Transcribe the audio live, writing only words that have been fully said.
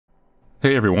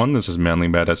Hey everyone, this is Manly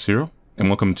Badass Hero, and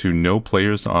welcome to No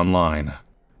Players Online,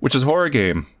 which is a horror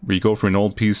game where you go for an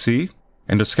old PC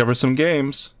and discover some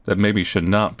games that maybe should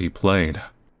not be played.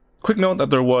 Quick note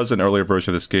that there was an earlier version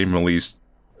of this game released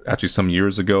actually some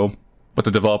years ago, but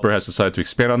the developer has decided to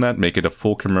expand on that, make it a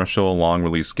full commercial, long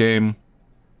release game,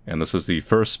 and this is the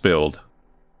first build.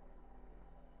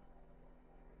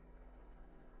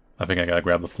 I think I gotta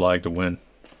grab the flag to win.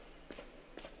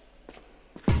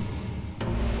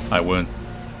 I win.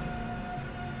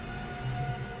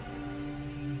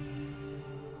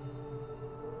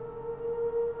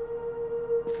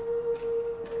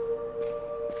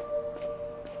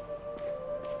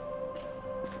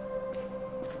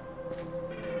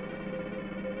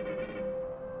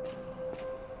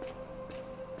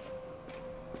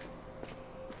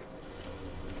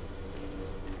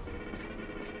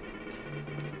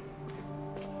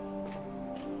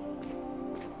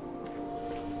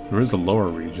 There is a lower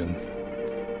region.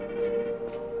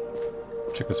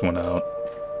 Check this one out.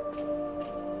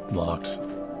 Locked.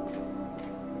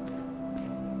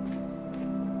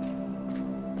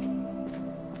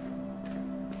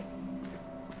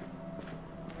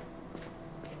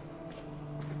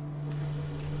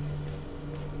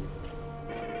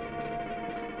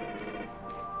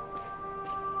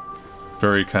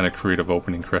 Very kind of creative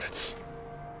opening credits.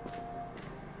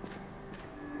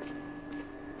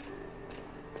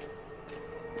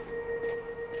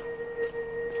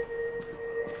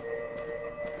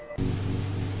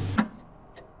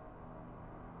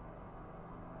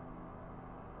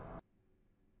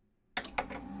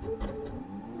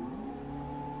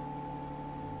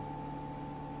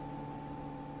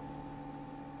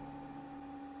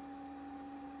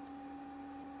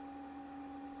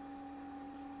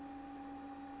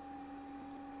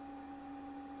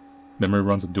 Memory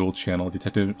runs a dual channel,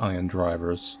 detected ion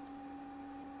drivers.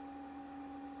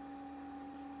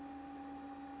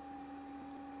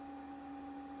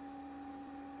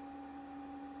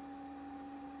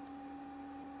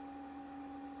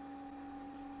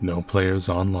 No players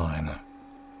online.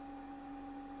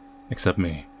 Except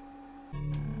me.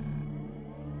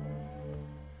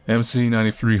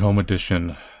 MC93 Home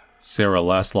Edition. Sarah,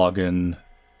 last login.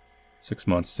 6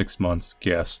 months,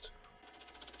 guest.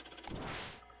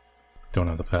 Don't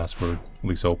have the password, at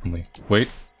least openly. Wait.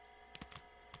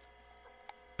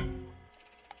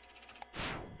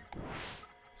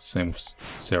 Same with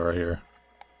Sarah here.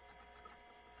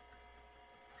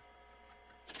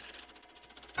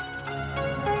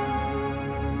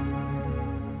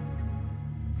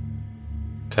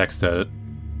 Text edit.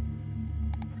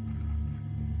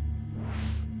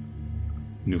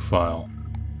 New file.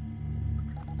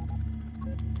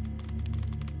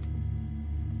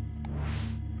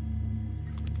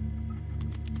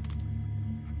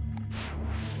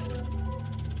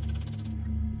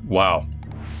 Wow.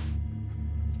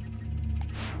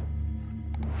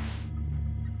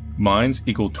 Mine's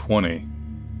equal 20.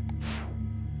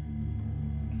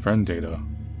 Friend data.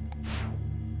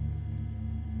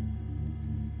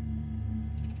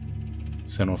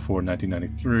 Sen 04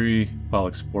 1993. File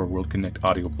Explorer World Connect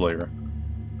audio player.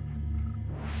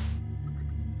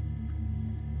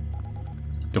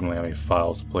 Don't really have any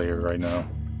files to play here right now.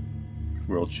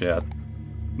 World chat.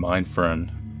 Mine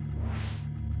friend.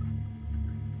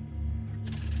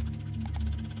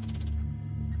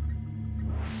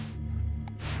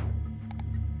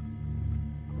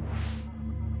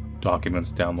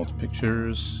 Documents, downloads,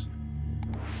 pictures.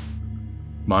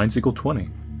 Mine's equal 20.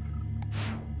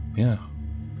 Yeah.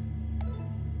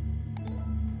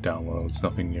 Downloads,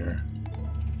 nothing here.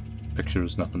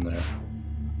 Pictures, nothing there.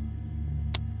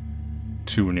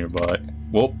 2 nearby.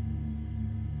 Whoa.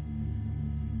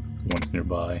 One's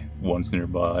nearby. One's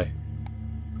nearby.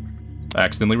 I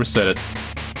accidentally reset it.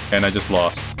 And I just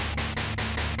lost.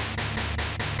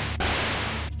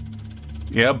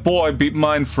 Yeah, boy, beat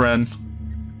mine, friend.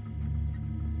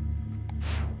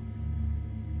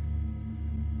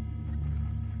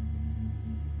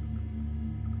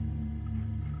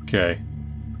 Okay.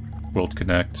 World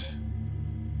Connect.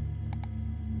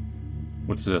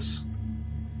 What's this?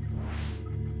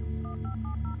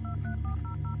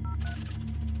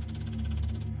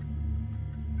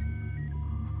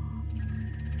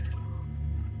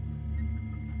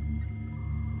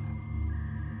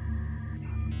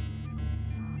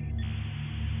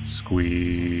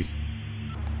 Squee.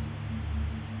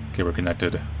 Okay, we're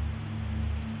connected.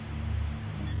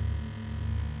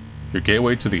 Your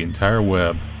gateway to the entire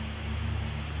web.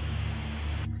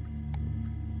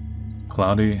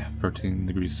 Cloudy, 13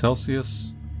 degrees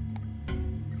Celsius.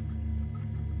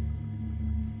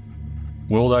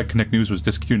 World Connect News was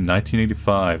discontinued in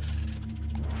 1985.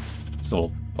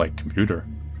 Still, like, computer.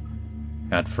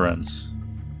 Add friends.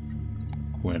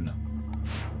 Quinn.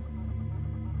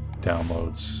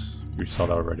 Downloads. We saw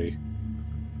that already.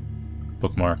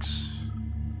 Bookmarks.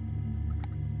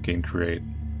 Game create.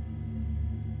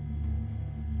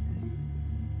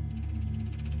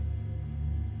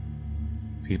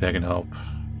 Feedback and help.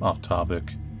 Off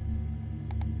topic.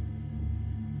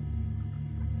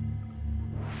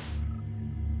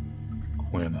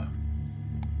 Quinn.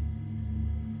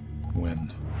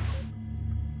 Win.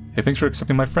 Hey, thanks for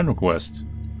accepting my friend request.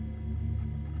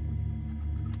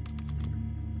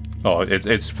 Oh,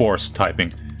 it's forced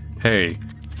typing. Hey,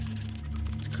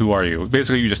 who are you?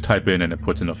 Basically, you just type in and it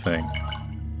puts in a thing.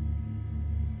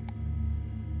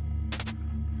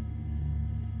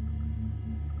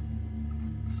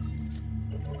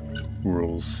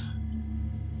 Rules.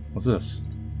 What's this?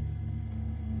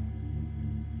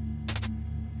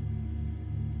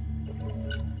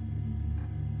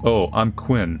 Oh, I'm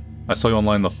Quinn. I saw you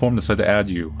online in the forum, decided to add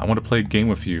you. I want to play a game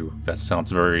with you. That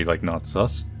sounds very, like, not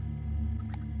sus.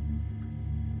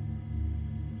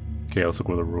 Okay, let's look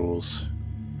over the rules.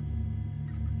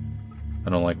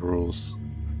 I don't like rules.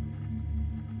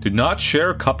 Do not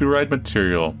share copyright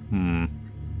material.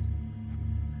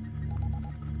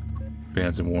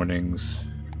 Bans and warnings.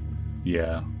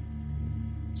 Yeah.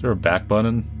 Is there a back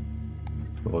button?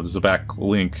 Oh, there's a back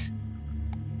link.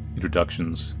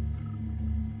 Introductions.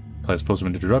 Applies post of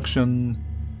introduction.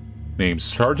 Name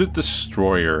Sergeant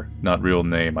Destroyer. Not real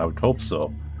name, I would hope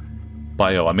so.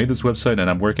 Bio. I made this website and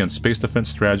I'm working on space defense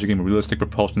strategy game and realistic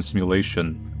propulsion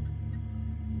simulation.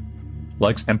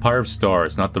 Likes Empire of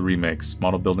Stars, not the remakes.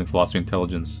 Model building, philosophy,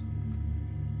 intelligence.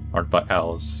 Art by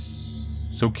Alice.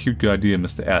 So cute, good idea,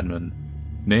 Mr. Admin.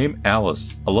 Name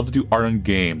Alice. I love to do art on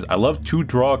games. I love to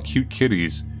draw cute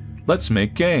kitties. Let's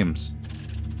make games.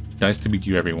 Nice to meet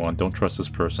you, everyone. Don't trust this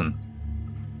person.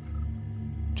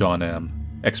 John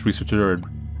M. Ex-researcher at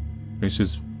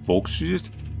Mrs. Volkswagen?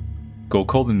 Go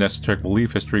cold and esoteric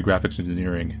belief, history, graphics,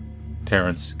 engineering.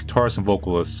 Terrence. Guitarist and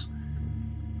vocalist.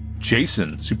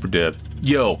 Jason. Super Dev.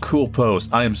 Yo, cool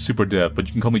post. I am Super Dev, but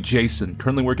you can call me Jason.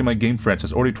 Currently working my game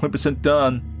franchise. Already 20%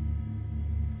 done.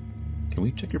 Can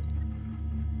we check your...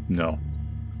 No.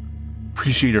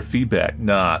 Appreciate your feedback.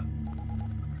 Not.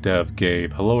 Dev.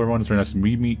 Gabe. Hello everyone. It's very nice to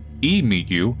meet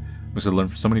you. I'm excited to learn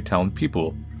from so many talented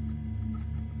people.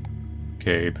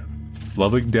 Gabe.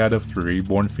 Loving dad of 3,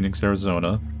 born in Phoenix,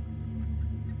 Arizona.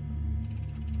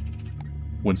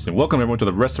 Winston. Welcome everyone to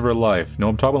the rest of our life. No,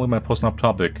 I'm talking about my post off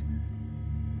topic.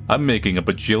 I'm making $1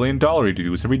 bajillion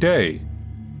to-dos every day.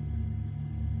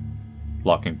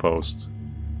 Locking post.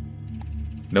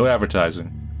 No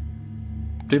advertising.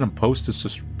 Update on post is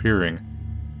disappearing.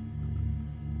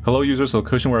 Hello users, the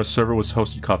location where our server was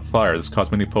hosted caught fire. This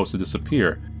caused many posts to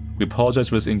disappear. We apologize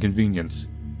for this inconvenience.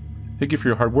 Thank you for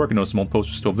your hard work. I know some old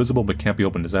posts are still visible but can't be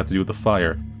opened. Does that have to do with the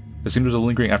fire? It seems there's a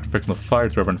lingering after effect on the fire.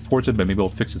 It's rather unfortunate, but maybe it'll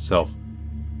fix itself.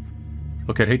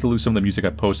 Okay, I'd hate to lose some of the music I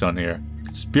post on here.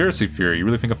 Conspiracy theory. You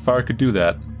really think a fire could do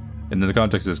that? And in the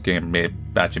context of this game, it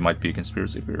actually might be a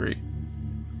conspiracy theory.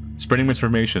 Spreading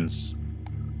misinformations.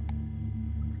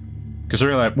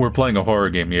 Considering that we're playing a horror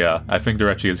game, yeah, I think there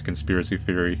actually is a conspiracy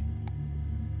theory.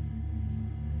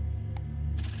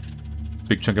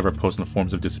 Big chunk of our posts in the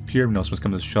forums have disappeared, and else must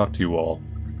come as a shock to you all.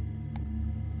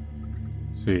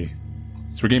 Let's see.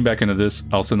 So we're getting back into this.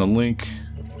 I'll send a link.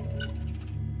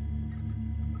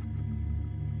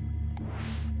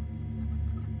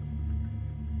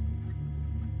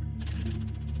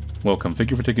 Welcome. Thank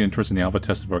you for taking interest in the alpha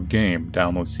test of our game.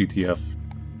 Download CTF.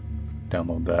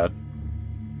 Download that.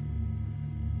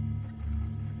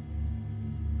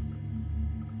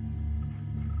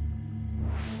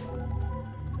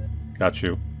 Got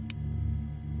you.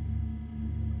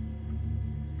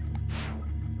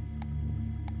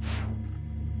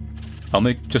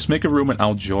 Just make a room and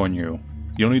I'll join you.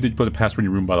 You don't need to put a password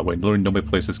in your room, by the way. Literally nobody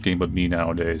plays this game but me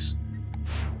nowadays.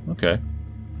 Okay.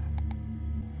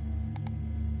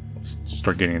 Let's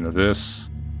start getting into this.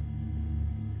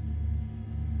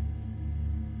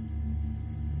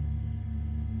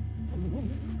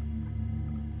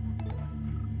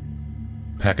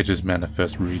 Packages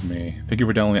manifest readme. Thank you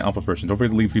for downloading the alpha version. Don't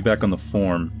forget to leave feedback on the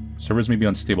forum. Servers may be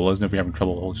unstable. Let us know if you're having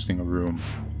trouble hosting a room.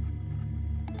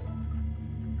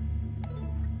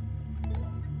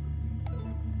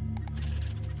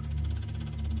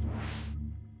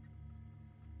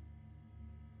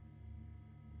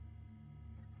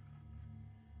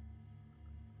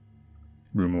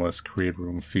 Room list, create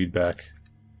room, feedback.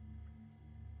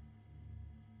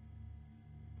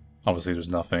 Obviously there's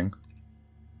nothing.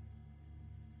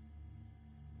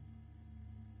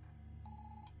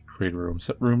 Create room,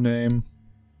 set room name.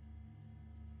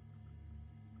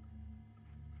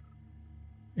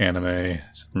 Anime,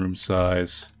 room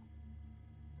size.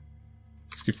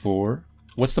 64.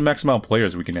 What's the max amount of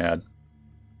players we can add?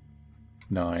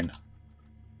 9.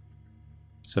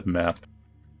 Set map.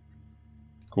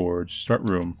 Gorge. Start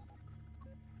room.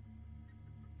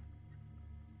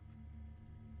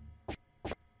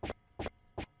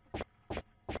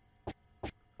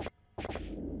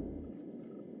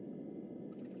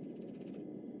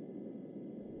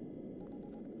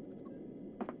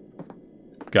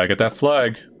 Gotta get that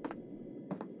flag.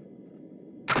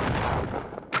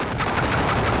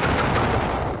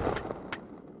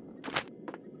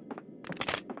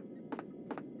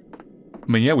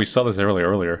 I mean, yeah, we saw this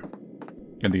earlier.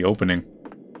 In the opening.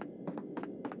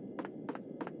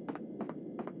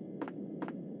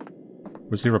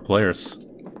 Where's the other players?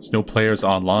 There's no players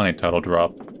online, title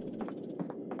drop.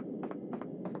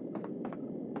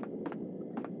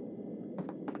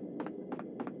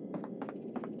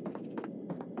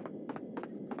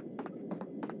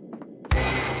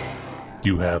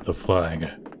 You have the flag.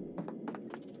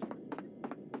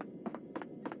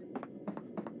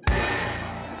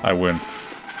 I win.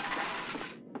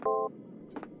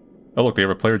 Oh look, the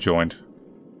other player joined.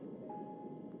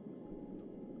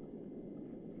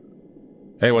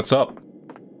 Hey, what's up?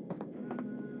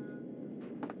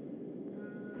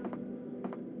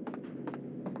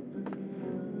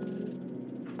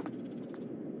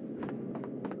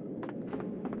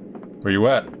 Where you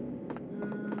at?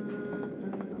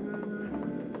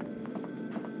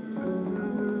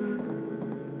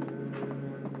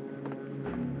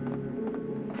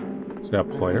 Is that a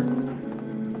player?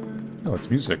 No, it's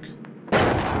music.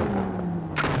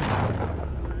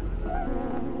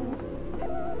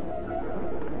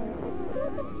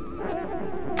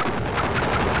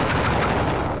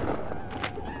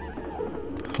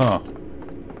 Huh.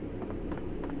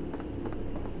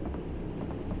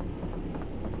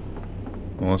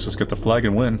 Well, let's just get the flag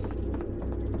and win.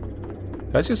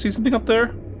 Did I just see something up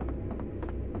there?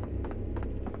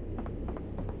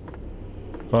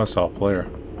 I thought I saw a player.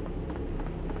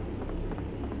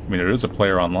 I mean, there is a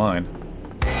player online.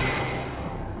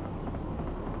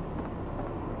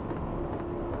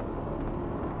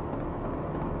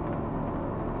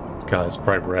 God, it's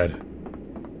bright red.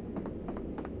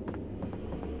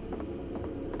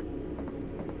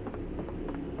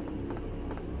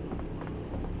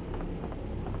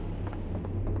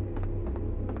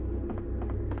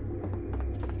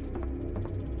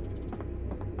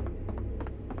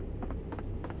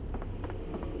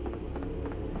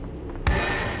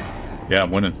 Yeah,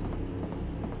 I'm winning.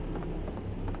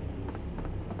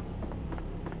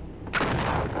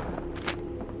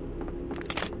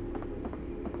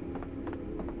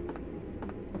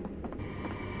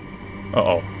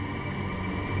 Uh-oh.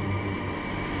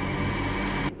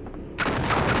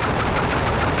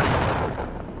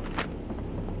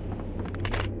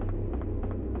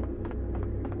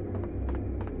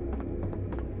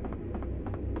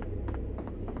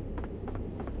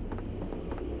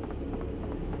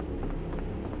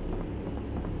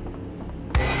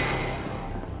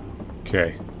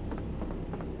 Okay.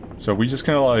 So we just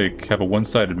kind of like have a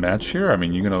one-sided match here? I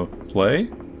mean, you gonna play?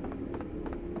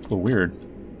 It's a little weird.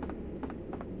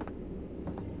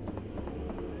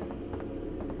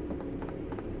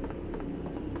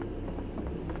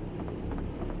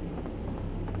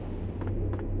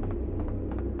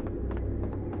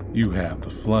 You have the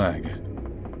flag.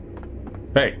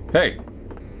 Hey! Hey!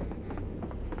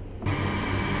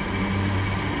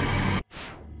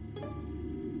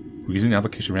 Using the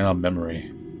application ran out of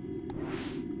memory.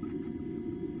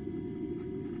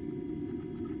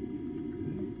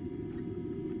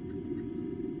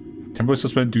 Temporarily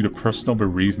suspended due to personal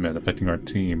bereavement affecting our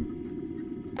team.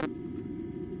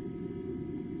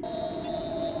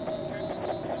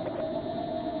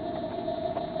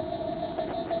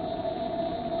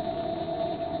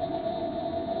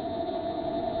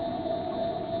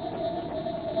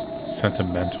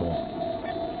 Sentimental.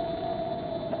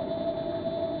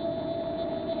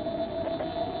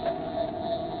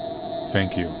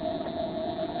 Thank you.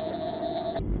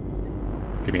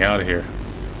 Get me out of here.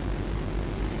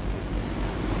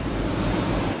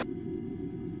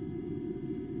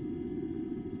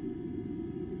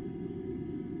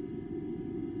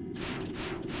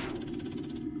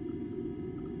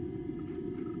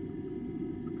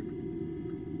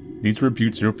 Needs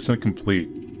rebuke 0%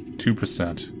 complete.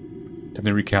 2%. Time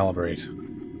to recalibrate.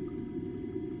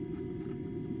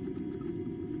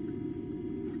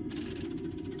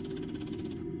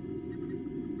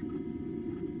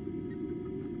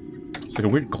 It's like a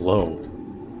weird glow.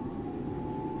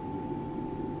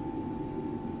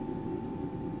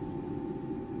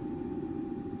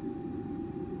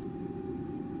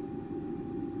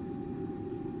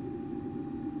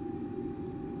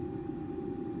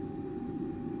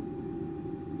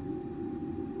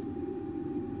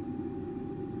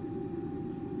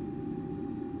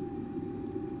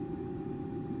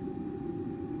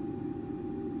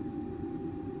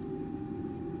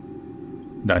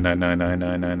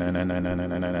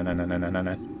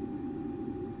 9999999999999999999.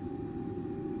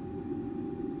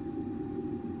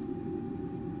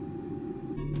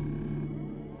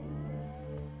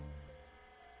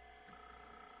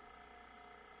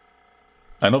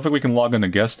 I don't think we can log in a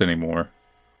guest anymore.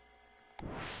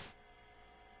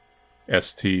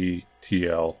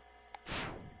 STTL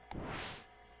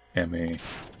ME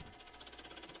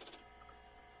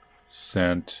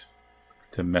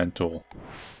Sentimental.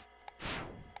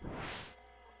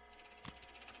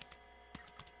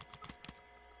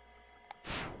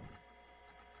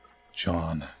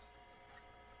 John.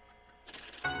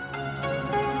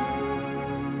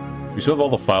 We still have all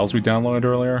the files we downloaded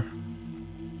earlier.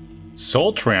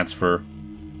 Soul transfer.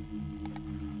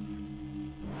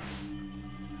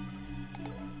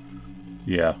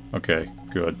 Yeah, okay,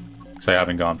 good. Because I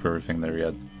haven't gone for everything there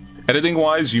yet.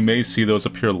 Editing-wise, you may see those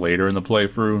appear later in the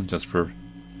playthrough, just for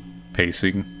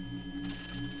pacing.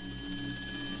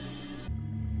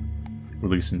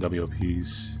 Releasing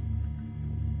WOPs.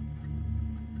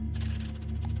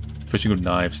 Fishing with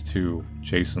knives, too.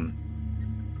 Jason.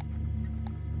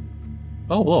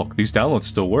 Oh, look, these downloads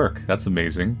still work. That's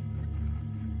amazing.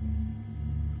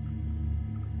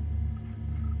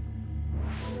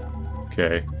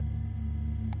 Okay.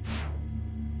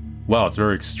 Wow, it's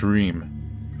very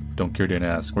extreme. Don't care to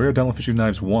ask. Where are download Fishing with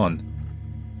Knives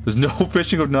 1? There's no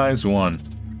Fishing with Knives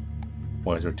 1.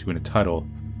 Why is there 2 in the title?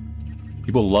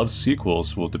 People love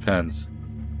sequels. Well, it depends.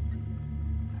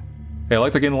 Hey, I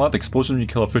like the game a lot. The explosion when you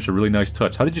kill a fish, a really nice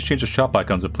touch. How did you change the shop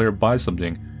icons when a player buys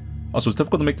something? Also, it's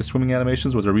difficult to make the swimming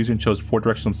animations. Was there a reason you chose 4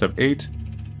 directions instead of 8?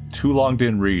 Too long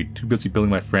didn't read. Too busy building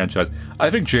my franchise. I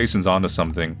think Jason's onto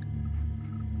something.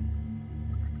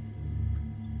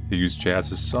 They use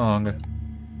Jazz's song.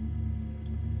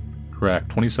 Correct.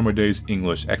 20 Summer Days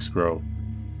English. X-Grow.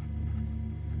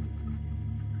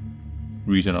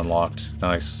 Region unlocked.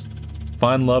 Nice.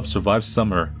 Find love, survive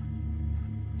summer.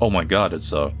 Oh my god,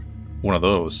 it's one of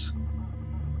those.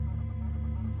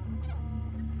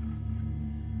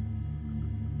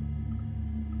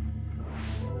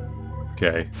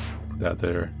 Okay, put that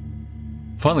there.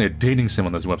 Finally, a dating sim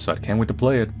on this website. Can't wait to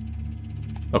play it.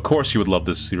 Of course you would love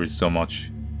this series so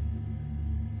much.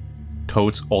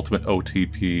 Toad's Ultimate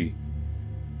OTP.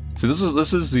 So this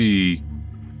is the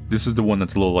one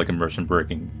that's a little like immersion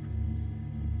breaking.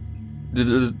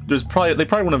 There's probably they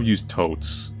probably wouldn't have used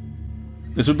Totes.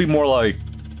 This would be more like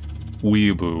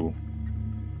Weeaboo.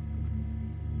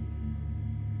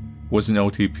 Was an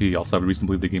OTP. Also, I have reason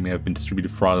to believe the game may have been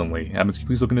distributed fraudulently. Admins, can you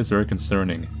please look into this? Very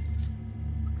concerning.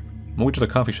 I'm going to the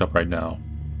coffee shop right now.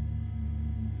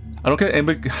 I don't get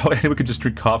how anyone could just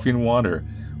drink coffee and water.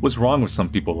 What's wrong with some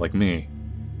people like me?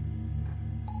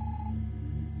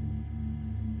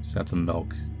 Just add some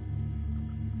milk.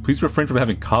 Please refrain from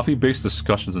having coffee-based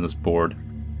discussions on this board.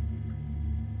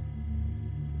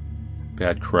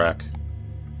 Bad crack.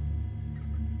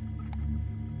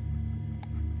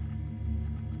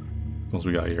 What else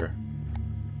we got here?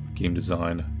 Game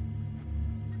design.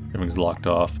 Everything's locked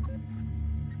off.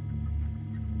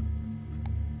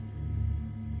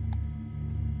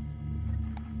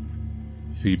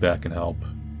 Feedback can help.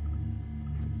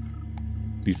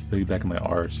 Need feedback in my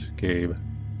art, Gabe.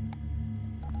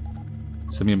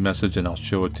 Send me a message and I'll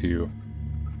show it to you.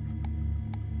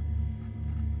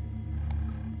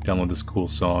 Download this cool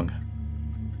song.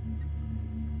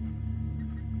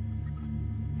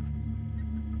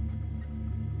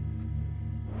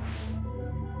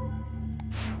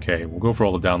 Okay, we'll go for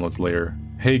all the downloads later.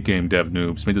 Hey game dev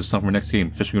noobs, made this song for my next game,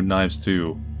 Fishing with Knives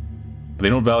 2. But they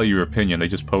don't value your opinion, they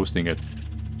just posting it.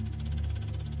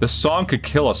 This song could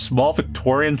kill a small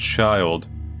Victorian child.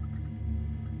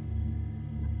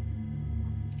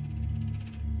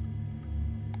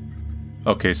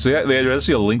 Okay, so yeah, there's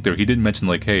actually a link there. He didn't mention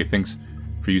like, hey, thanks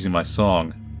for using my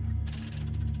song.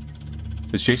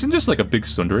 Is Jason just like a big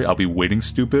tsundere? I'll be waiting,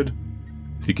 stupid.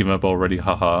 If you given up already,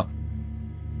 haha.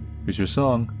 Here's your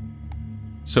song.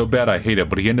 So bad I hate it,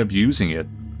 but he ended up using it.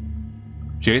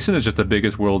 Jason is just the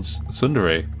biggest world's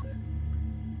tsundere.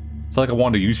 It's not like I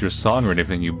wanted to use your song or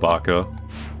anything, you baka.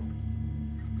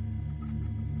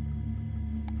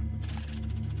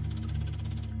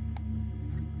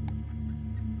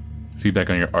 Feedback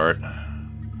on your art.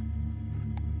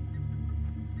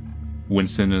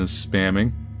 Winston is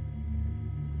spamming.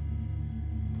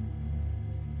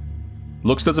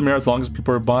 Looks doesn't matter as long as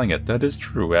people are buying it. That is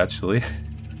true, actually.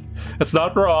 That's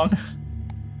not wrong.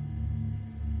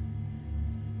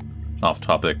 Off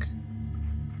topic.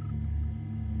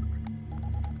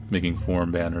 Making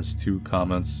forum banners. 2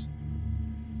 comments.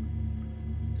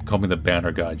 Call me the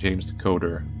banner guy, James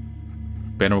Decoder.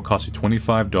 Banner will cost you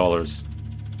 $25.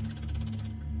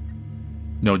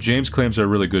 No, James claims they're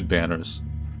really good banners.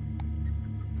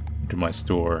 To my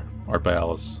store. Art by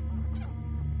Alice.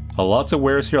 Lots of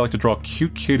wares here. I like to draw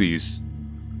cute kitties.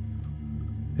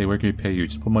 Hey, where can we pay you?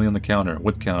 Just put money on the counter.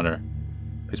 What counter?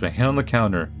 Place my hand on the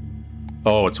counter.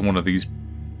 Oh, it's one of these.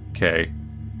 Okay.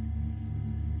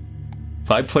 If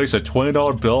I place a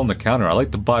 $20 bill on the counter, I'd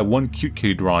like to buy one cute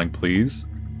kitty drawing, please.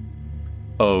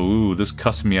 Oh, ooh, this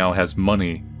custom meow has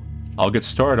money. I'll get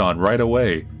started on right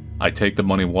away. I take the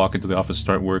money, walk into the office,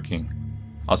 start working.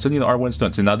 I'll send you the art when it's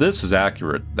done. See, now this is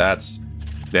accurate. That's...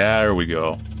 There we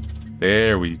go.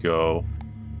 There we go.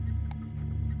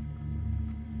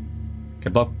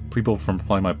 Can block people from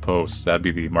applying my posts. That'd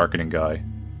be the marketing guy.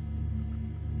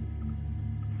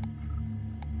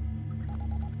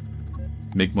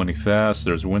 Make money fast.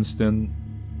 There's Winston.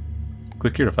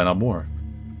 Click here to find out more.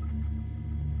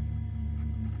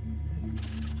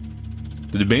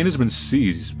 The domain has been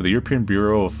seized by the European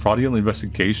Bureau of Fraudulent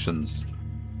Investigations.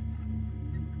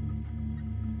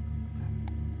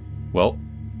 Well,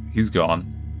 he's gone.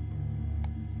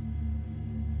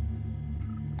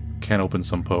 Can't open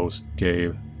some post.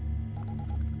 Gabe.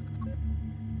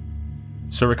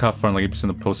 Server cost finally 8%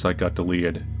 of the post site got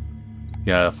deleted.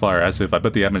 Yeah, flyer, as if I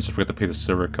bet the admins forgot to pay the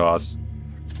server costs.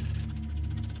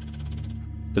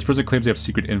 This person claims they have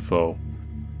secret info.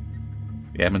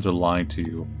 The admins are lying to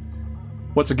you.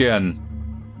 Once again,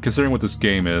 considering what this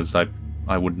game is, I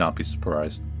would not be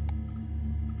surprised.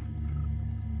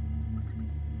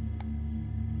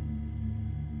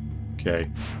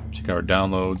 Okay, check out our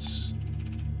downloads.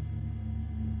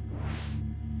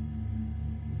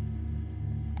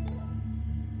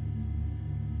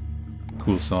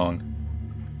 Cool song.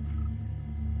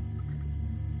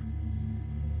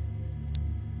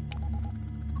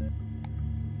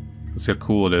 Let's see how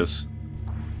cool it is.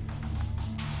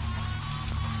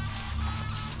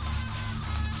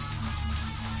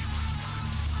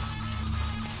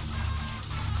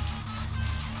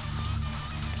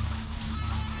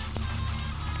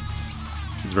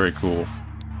 It's very cool.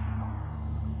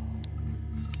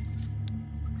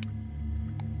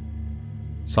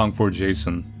 Song for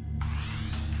Jason.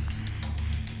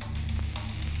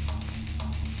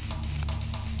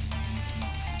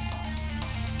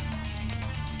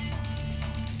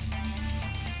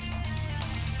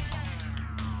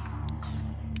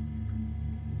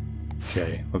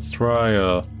 Okay, let's try,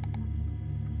 oh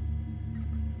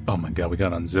my god, we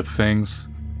gotta unzip things.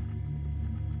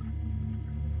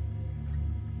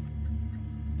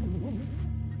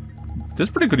 This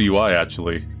is pretty good UI,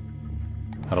 actually.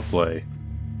 How to play.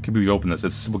 Can't believe you open this.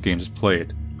 It's a simple game, just play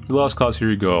it. The lost cause, here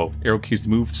you go. Arrow keys to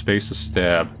move, space to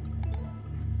stab.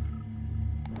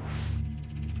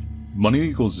 Money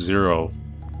equals 0.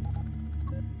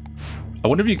 I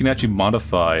wonder if you can actually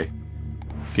modify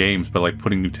games by, like,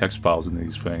 putting new text files into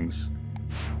these things.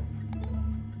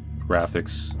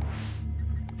 Graphics.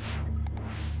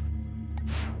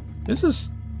 This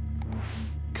is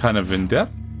kind of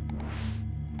in-depth.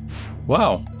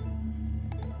 Wow.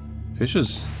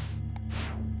 Fishes.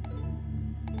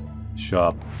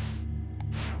 Shop.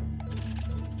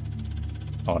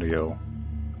 Audio.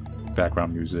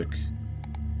 Background music.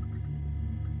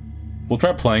 We'll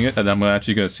try playing it, and then I'm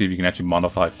actually going to see if you can actually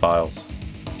modify files.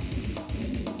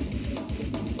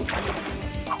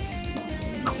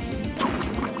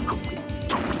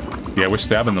 Yeah, we're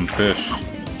stabbing them fish.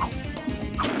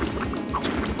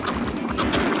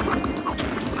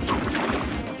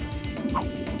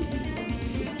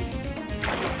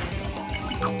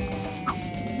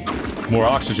 More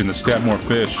oxygen to stab more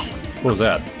fish. What was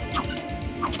that?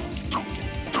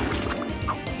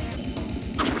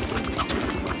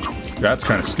 That's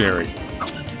kind of scary.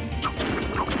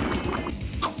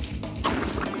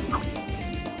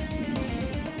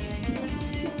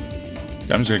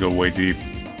 I'm just gonna go way deep.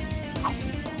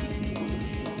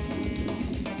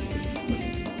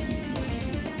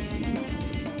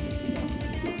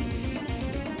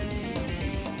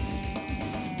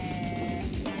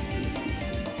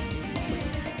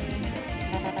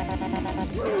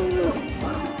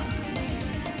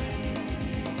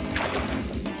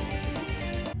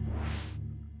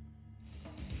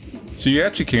 So you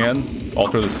actually can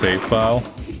alter the save file,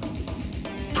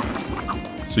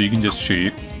 so you can just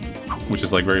cheat, which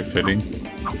is like very fitting.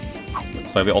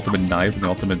 So I have the ultimate knife and the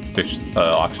ultimate fish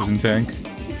oxygen tank.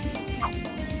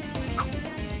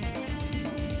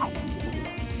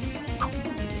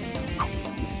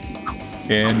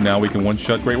 And now we can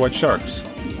one-shot great white sharks.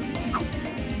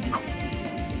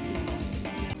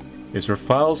 Is there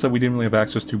files that we didn't really have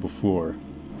access to before?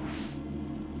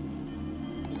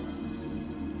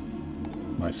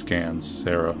 My scans,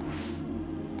 Sarah.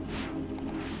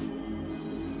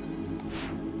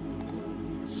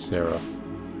 Sarah.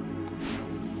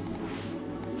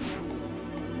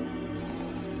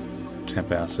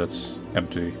 Temp assets.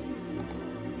 Empty.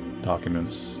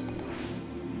 Documents.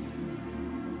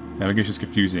 Navigation is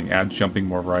confusing. Add jumping,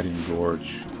 more riding,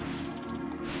 gorge.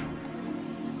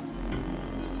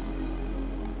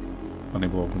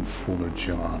 Unable to open folder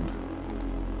John.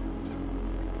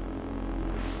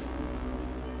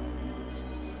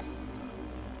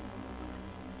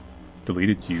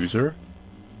 Deleted user?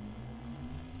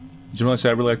 Generally say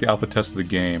I really like the alpha test of the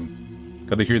game.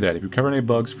 Got to hear that. If you cover any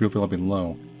bugs, feel free to let me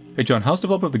know. Hey John, how's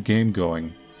development of the game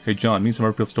going? Hey John, me and some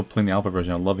other people still playing the alpha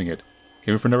version. I'm loving it.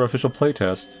 Can't wait for another official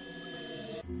playtest.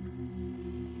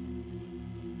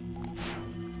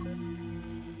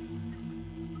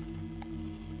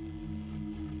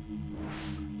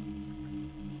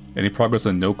 Any progress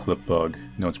on the no-clip bug?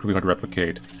 No, it's really hard to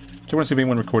replicate. Just want to see if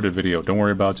anyone recorded a video. Don't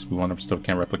worry about it, just move on if stuff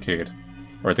can't replicate.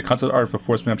 Alright, the concept art for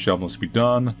Force Map Shell must be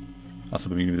done. Also,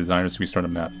 the meeting of the designers to restart a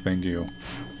map. Thank you.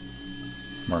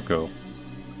 Marco.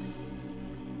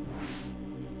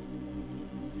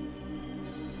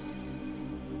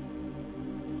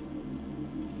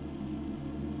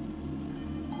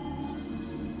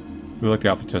 We like the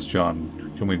alpha test,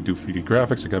 John. Told me to do 3D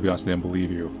graphics, I gotta be honest, I didn't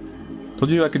believe you.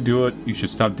 Told you I could do it, you should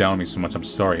stop down me so much, I'm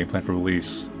sorry, I ain't planned for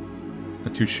release.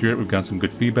 Not too sure, we've gotten some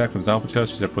good feedback from this alpha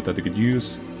test, just have to put that to good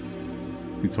use.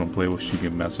 Need someone to play with, shoot me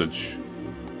a message.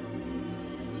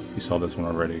 You saw this one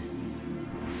already.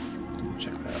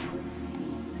 Check that.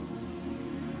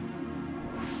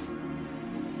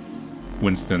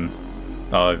 Winston.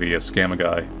 The scammer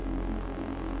guy.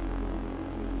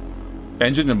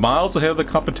 Engine miles ahead of the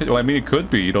competition. Well, I mean, it could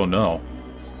be, you don't know.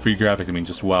 Free graphics, I mean,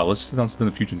 just wow. Let's sit down in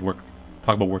the future and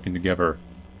talk about working together.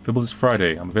 Available this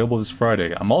Friday. I'm available this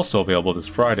Friday. I'm also available this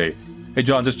Friday. Hey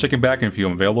John, just checking back in for you.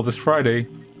 I'm available this Friday.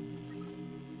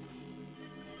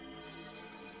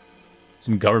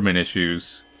 Some government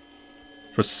issues.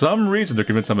 For some reason, they're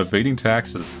convinced I'm evading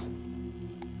taxes.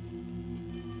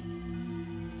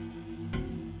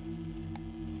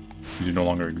 User no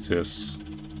longer exists.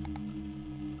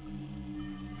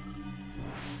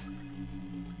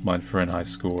 Mine friend, high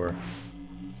score.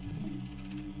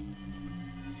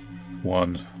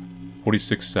 1.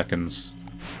 46 seconds.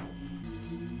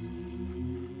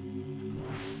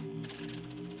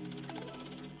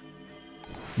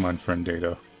 Mine friend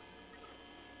data.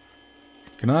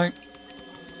 Can I?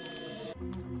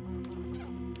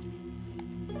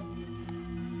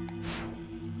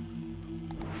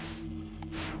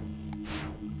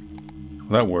 Will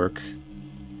that work?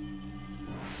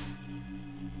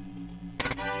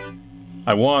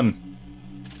 I won!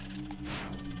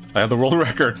 I have the world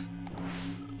record!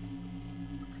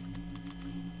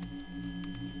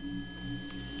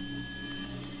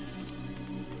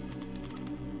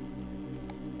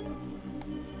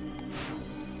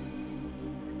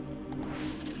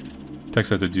 Text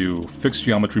had to do fixed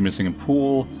geometry missing in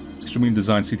pool, extremely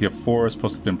designed CTF forest,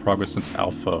 supposed to have been in progress since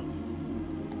alpha.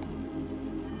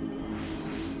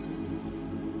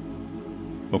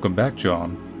 Welcome back,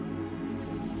 John.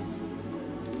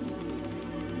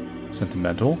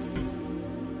 Sentimental?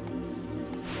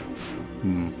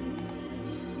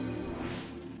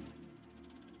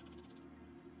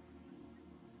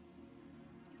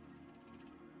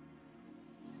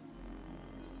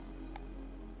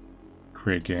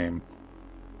 Create game.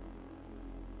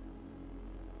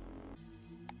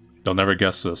 They'll never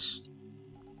guess this.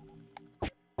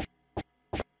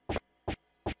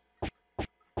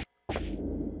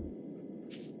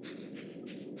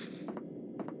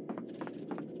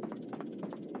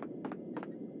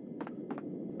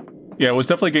 Yeah, it was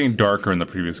definitely getting darker in the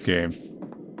previous game.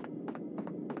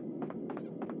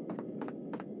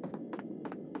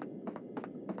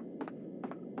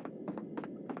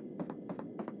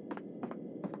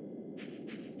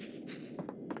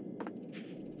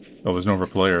 Oh, there's no other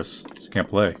players, so you can't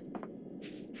play.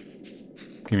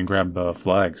 Can't even grab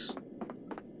flags.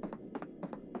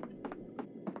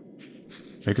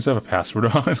 Make us have a password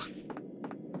on.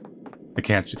 They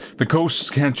can't. The ghosts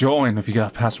can't join if you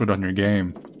got a password on your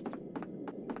game.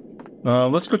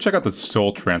 Let's go check out the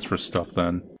soul transfer stuff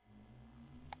then.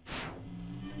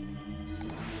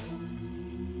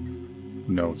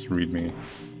 Notes, readme.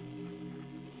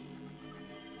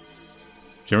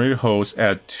 Generate host,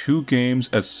 add 2 games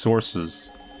as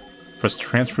sources. Press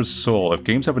transfer soul. If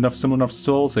games have similar enough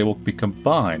souls, they will be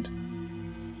combined.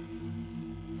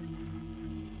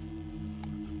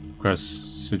 Press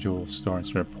sigil star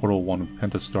insert portal 1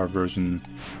 pentastar version.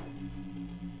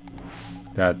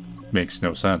 That makes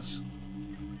no sense.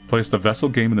 Place the vessel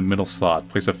game in the middle slot.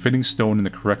 Place a fitting stone in the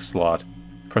correct slot.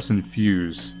 Press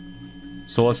infuse.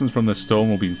 Soul essence from the stone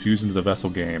will be infused into the vessel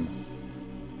game.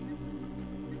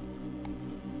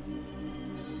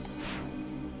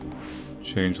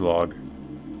 Changelog.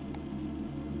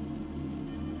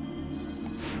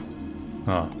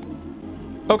 Huh.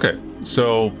 Okay,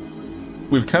 so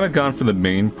we've kind of gone for the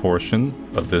main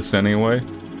portion of this anyway.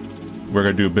 We're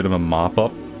going to do a bit of a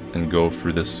mop-up and go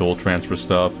through the soul transfer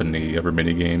stuff and the other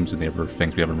mini-games and the other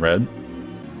things we haven't read.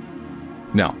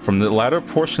 Now, from the latter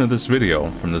portion of this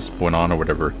video, from this point on or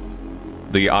whatever,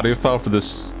 the audio file for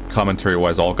this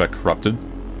commentary-wise all got corrupted,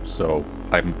 so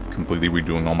I'm completely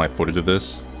redoing all my footage of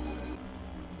this.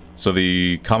 So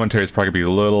the commentary is probably going to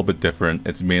be a little bit different.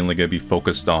 It's mainly going to be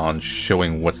focused on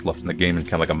showing what's left in the game and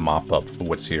kind of like a mop-up of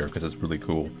what's here, because it's really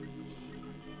cool.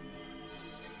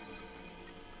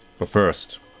 But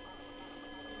first,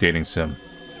 dating sim.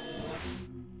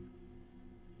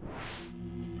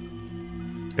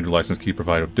 Enter license key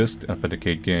provided with disk to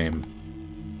authenticate game.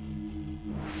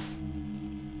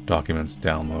 Documents,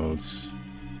 downloads.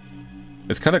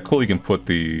 It's kind of cool you can put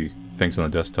the things on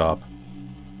the desktop.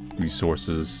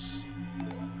 Resources.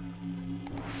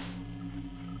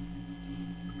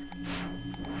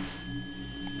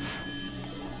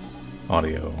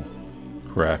 Audio.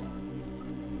 Crack.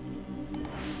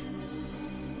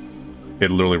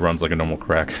 It literally runs like a normal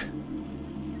crack.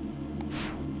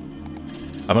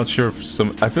 I'm not sure if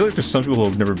I feel like there's some people who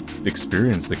have never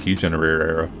experienced the key generator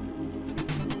era.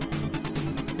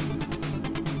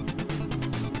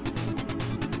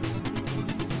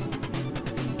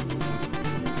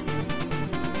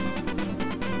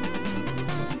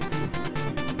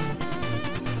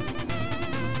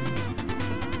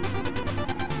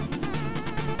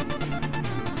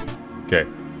 Okay,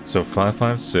 so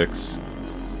 556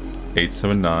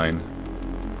 879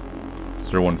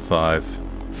 015.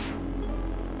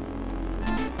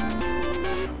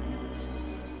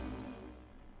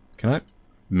 Can I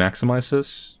maximize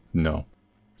this? No.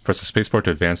 Press the spacebar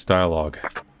to advance dialogue.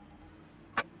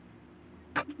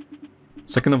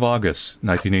 2nd of August,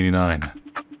 1989.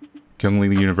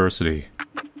 Kyungli University.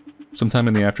 Sometime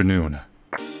in the afternoon.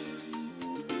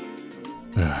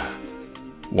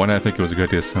 Why did I think it was a good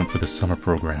idea to sign up for this summer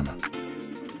program?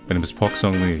 My name is Park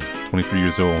Sung Lee, 23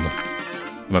 years old.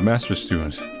 I'm a master's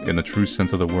student, in the true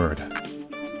sense of the word.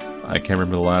 I can't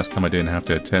remember the last time I didn't have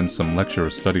to attend some lecture or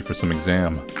study for some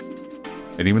exam.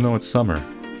 And even though it's summer,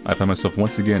 I find myself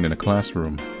once again in a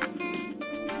classroom.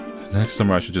 Next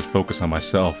summer I should just focus on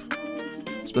myself.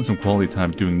 Spend some quality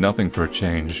time doing nothing for a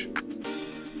change.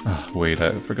 Wait,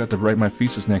 I forgot to write my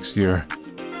thesis next year.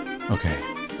 Okay,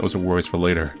 those are worries for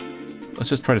later. Let's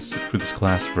just try to sit through this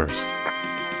class first.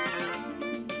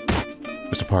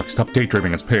 Mr. Park, stop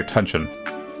daydreaming and pay attention.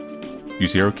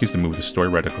 Use the arrow keys to move the story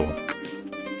reticle.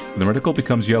 When the reticle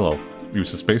becomes yellow,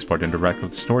 use the spacebar to interact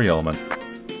with the story element.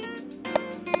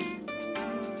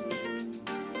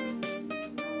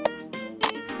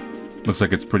 Looks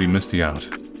like it's pretty misty out.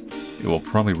 It will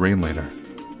probably rain later.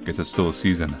 Guess it's still a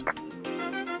season.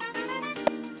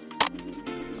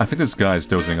 I think this guy's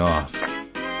dozing off.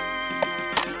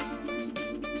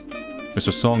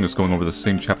 Mr. Song is going over the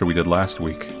same chapter we did last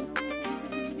week.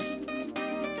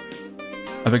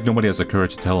 I think nobody has the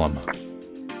courage to tell him.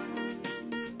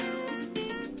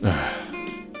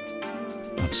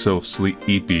 I'm so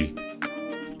sleepy.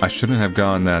 I shouldn't have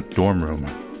gone in that dorm room.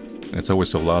 It's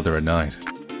always so loud there at night.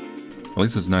 At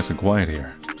least it's nice and quiet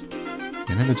here.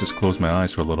 Maybe I could just close my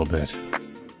eyes for a little bit.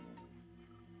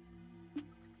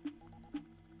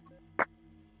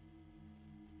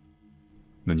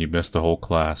 Then you missed the whole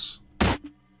class.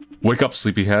 Wake up,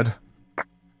 sleepyhead!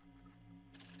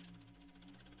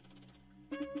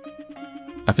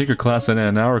 I think your class ended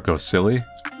an hour ago, silly.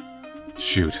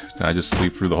 Shoot, did I just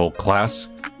sleep through the whole class?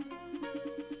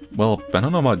 Well, I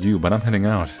don't know about you, but I'm heading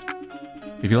out.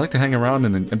 If you like to hang around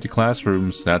in empty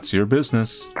classrooms, that's your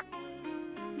business.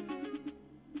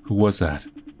 Who was that?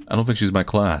 I don't think she's my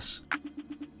class.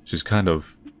 She's kind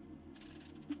of...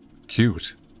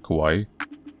 cute. Kawaii.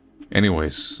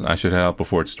 Anyways, I should head out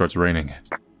before it starts raining.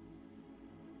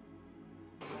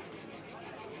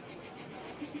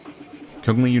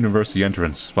 Kyungli University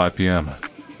entrance, 5 p.m.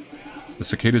 The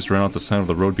cicadas drown out the sound of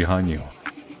the road behind you.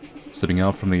 Stepping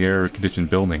out from the air-conditioned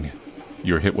building,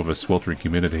 you're hit with a sweltering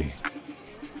humidity.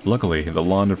 Luckily, the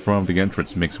lawn in front of the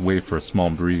entrance makes way for a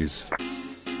small breeze.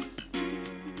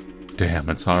 Damn,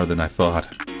 it's hotter than I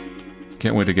thought.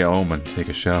 Can't wait to get home and take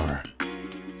a shower.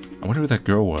 I wonder who that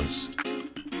girl was.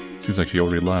 Seems like she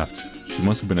already left. She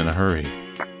must have been in a hurry.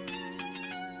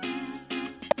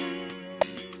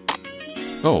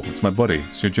 Oh, it's my buddy,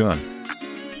 Seo-jun.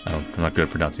 I'm not good at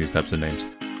pronouncing these types of names.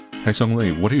 Hey Sung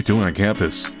Lee, what are you doing on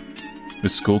campus?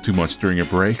 Miss school too much during your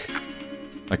break?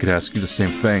 I could ask you the same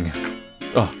thing.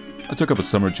 Oh, I took up a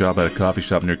summer job at a coffee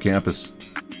shop near campus.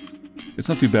 It's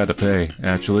not too bad to pay,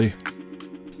 actually.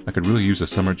 I could really use a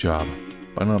summer job,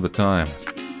 but I don't have the time.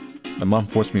 My mom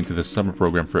forced me into this summer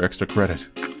program for extra credit.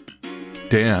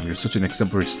 Damn, you're such an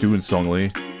exemplary student, Song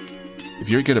Lee. If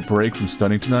you ever get a break from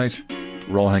studying tonight,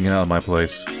 we're all hanging out at my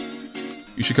place.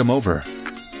 You should come over.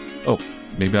 Oh,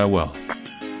 maybe I will.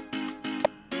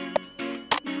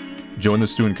 Join the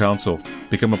student council.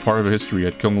 Become a part of history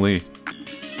at Kung Lee.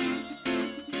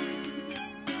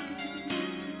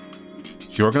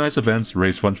 She organizes events,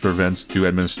 raise funds for events, do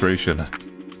administration.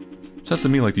 Sounds to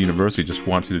me like the university just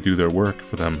wants you to do their work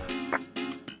for them.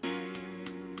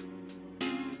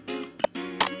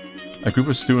 A group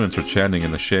of students are chatting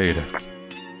in the shade.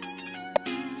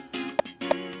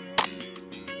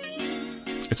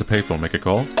 It's a payphone. Make a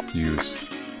call? Use.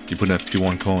 You put in a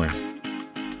 51 coin.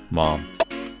 Mom.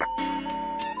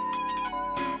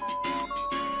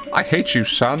 I hate you,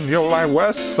 son. You're my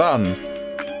worst son.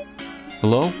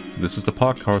 Hello? This is the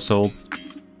Pot household.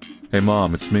 Hey,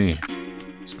 Mom, it's me.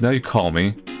 So now you call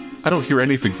me. I don't hear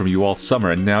anything from you all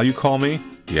summer, and now you call me?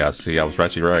 Yeah, see, I was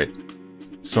actually right.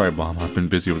 Sorry, Mom, I've been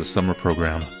busy with the summer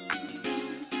program.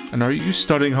 And are you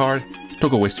studying hard? Don't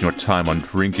go wasting your time on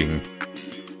drinking.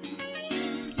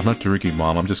 I'm not drinking,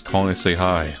 Mom. I'm just calling to say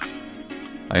hi.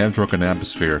 I am drunk on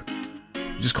atmosphere.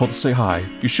 You just called to say hi.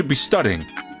 You should be studying.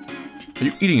 Are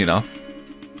you eating enough?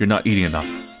 You're not eating enough,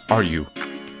 are you?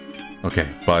 Okay,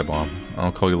 bye, Mom.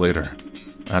 I'll call you later.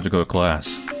 I have to go to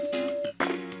class.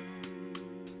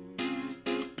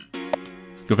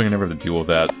 Good thing I never have to deal with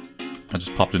that. I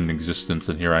just popped into existence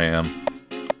and here I am.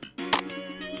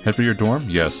 Head for your dorm?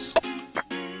 Yes.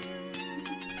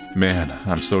 Man,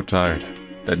 I'm so tired.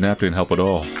 That nap didn't help at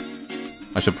all.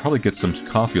 I should probably get some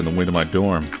coffee on the way to my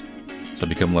dorm, so I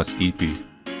become less eepy.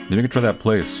 Maybe I can try that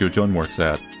place, see what John works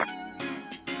at.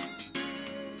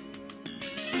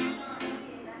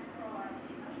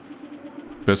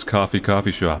 Best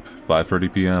coffee shop,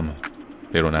 5:30 p.m.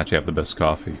 They don't actually have the best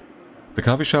coffee. The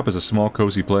coffee shop is a small,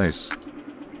 cozy place.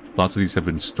 Lots of these have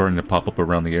been starting to pop up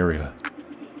around the area.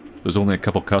 There's only a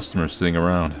couple customers sitting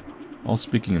around, all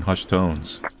speaking in hushed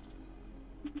tones.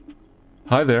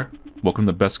 Hi there. Welcome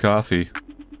to Best Coffee.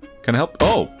 Can I help?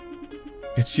 Oh!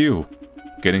 It's you.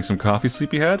 Getting some coffee,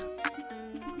 sleepyhead?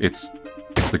 It's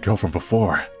the girl from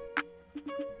before.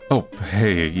 Oh,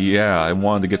 hey, yeah, I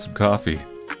wanted to get some coffee.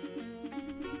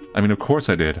 I mean, of course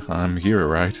I did. I'm here,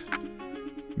 right?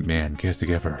 Man, get it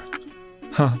together.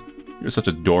 Huh, you're such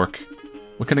a dork.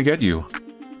 What can I get you?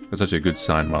 That's such a good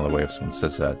sign, by the way, if someone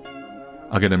says that.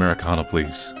 I'll get an Americano,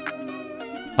 please.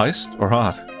 Iced or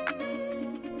hot?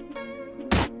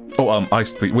 Oh,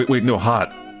 iced, please. Wait, no,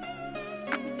 hot.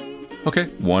 Okay,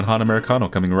 one hot Americano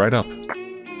coming right up.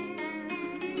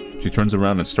 She turns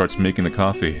around and starts making the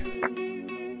coffee.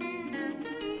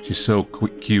 She's so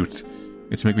cute.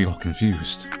 It's making me all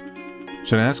confused.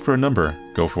 Should I ask for a number?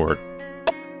 Go for it.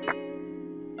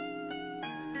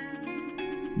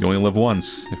 You only live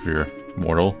once, if you're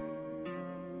mortal.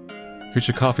 Here's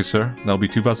your coffee, sir. That'll be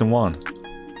 2,000 won.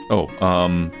 Oh,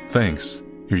 thanks.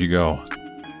 Here you go.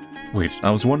 Wait,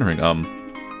 I was wondering,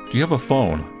 do you have a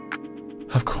phone?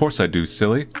 Of course I do,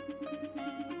 silly.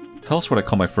 How else would I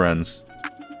call my friends?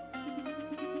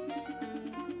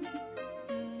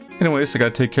 Anyways, I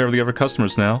gotta take care of the other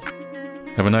customers now.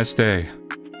 Have a nice day.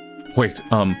 Wait,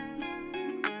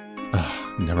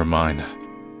 never mind.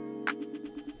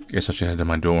 Guess I should head to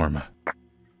my dorm.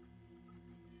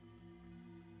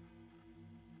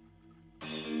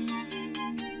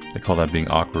 They call that being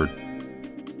awkward.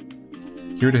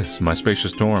 Here it is, my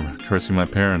spacious dorm, courtesy of my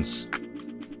parents.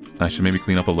 I should maybe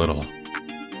clean up a little.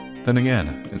 Then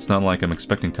again, it's not like I'm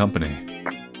expecting company.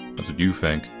 That's what you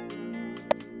think.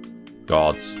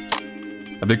 Gods.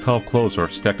 A big pile of clothes are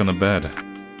stacked on the bed.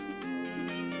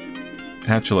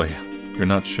 Actually, you're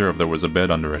not sure if there was a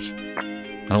bed under it.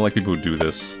 I don't like people who do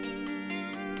this.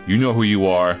 You know who you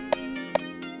are.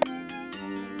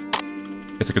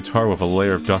 It's a guitar with a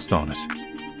layer of dust on it.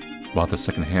 Bought this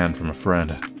second hand from a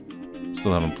friend.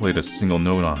 Still haven't played a single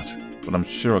note on it, but I'm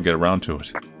sure I'll get around to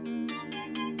it.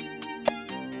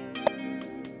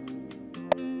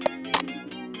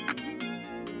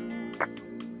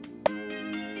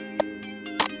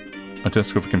 A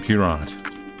desk with a computer on it.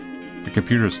 The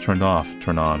computer is turned off,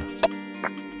 turn on.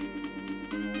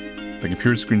 The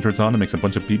computer screen turns on and makes a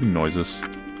bunch of beeping noises.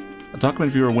 A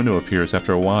document viewer window appears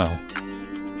after a while.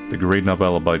 The great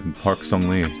novella by Park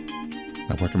Sung-lee.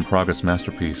 My work-in-progress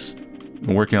masterpiece. I've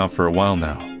been working on it for a while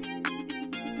now.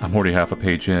 I'm already half a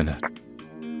page in.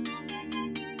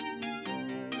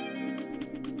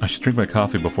 I should drink my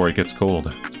coffee before it gets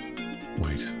cold.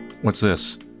 Wait, What's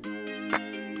this?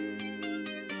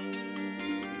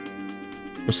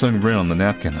 There's something written on the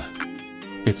napkin.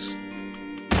 It's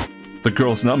the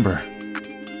girl's number.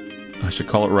 I should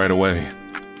call it right away.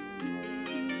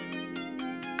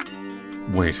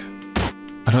 Wait,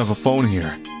 I don't have a phone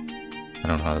here. I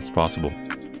don't know how that's possible.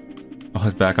 I'll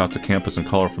head back out to campus and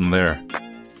call her from there.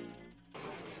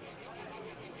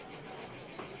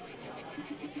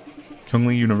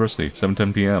 Kyungli University,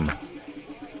 7:10 p.m.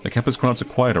 The campus crowds are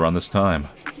quiet around this time.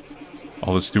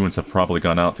 All the students have probably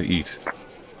gone out to eat.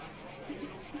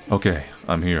 Okay,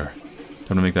 I'm here.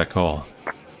 Time to make that call.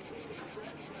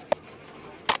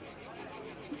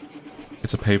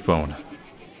 It's a payphone.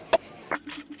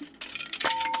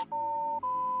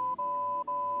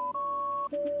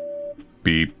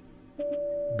 Beep.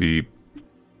 Beep.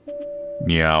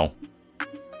 Meow.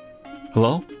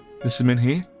 Hello? This is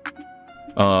Min-hee?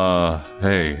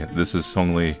 Hey, this is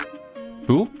Song-Lee.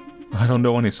 Who? I don't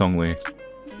know any Song-Lee.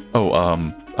 Oh,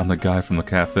 I'm the guy from the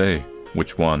cafe.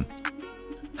 Which one?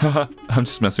 Haha, I'm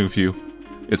just messing with you.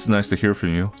 It's nice to hear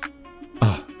from you.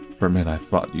 For a minute I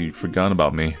thought you'd forgotten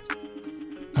about me.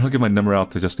 I don't give my number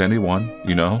out to just anyone,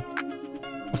 you know?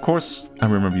 Of course, I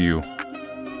remember you.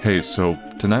 Hey, so,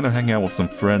 tonight I'm hanging out with some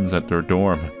friends at their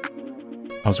dorm.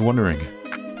 I was wondering,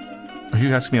 are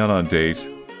you asking me out on a date?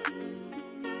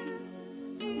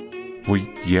 Well,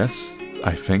 yes,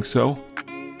 I think so.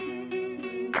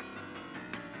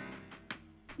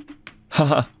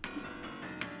 Haha.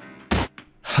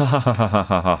 Ha ha ha ha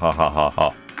ha ha ha ha ha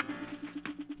ha.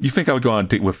 You think I would go on a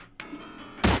date with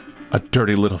a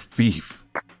dirty little thief?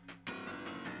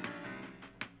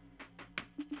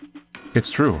 It's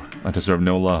true, I deserve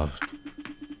no love.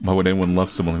 Why would anyone love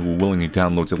someone who willingly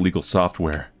downloads illegal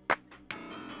software?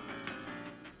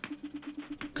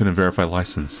 Couldn't verify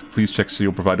license. Please check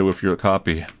seal provided with your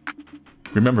copy.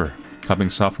 Remember, copying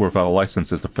software without a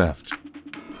license is a theft.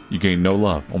 You gain no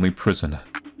love, only prison.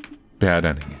 Bad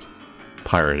ending.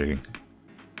 Pirating.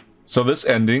 So this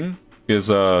ending is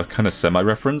a kind of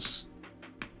semi-reference.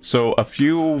 So a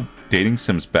few dating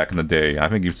sims back in the day, I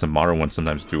think even some modern ones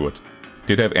sometimes do it,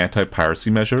 did have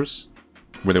anti-piracy measures,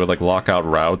 where they would like lock out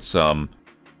routes. I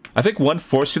think one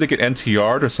forced you to get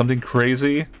NTR'd or something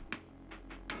crazy.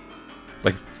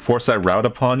 Like, force that route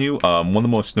upon you. One of the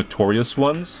most notorious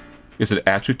ones is that it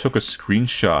actually took a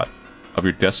screenshot of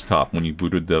your desktop when you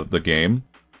booted the game.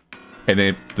 And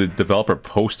then the developer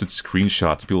posted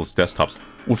screenshots of people's desktops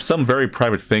with some very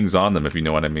private things on them, if you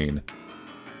know what I mean,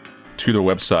 to their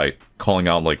website, calling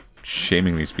out, like,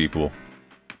 shaming these people.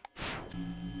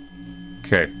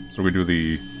 Okay, so we do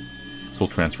the soul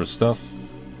transfer stuff.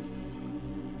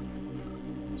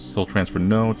 Soul transfer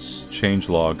notes, change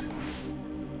log.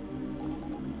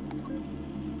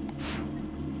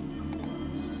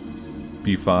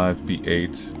 B5,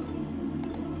 B8.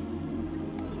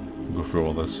 We'll go through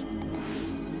all this.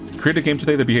 Create a game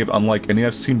today that behaved unlike any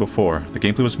I've seen before. The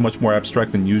gameplay was much more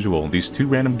abstract than usual. These two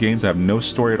random games that have no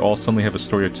story at all suddenly have a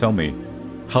story to tell me.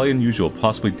 Highly unusual,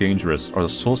 possibly dangerous. Are the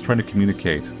souls trying to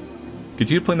communicate?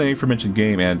 Continue playing the aforementioned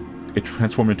game and it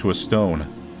transformed into a stone.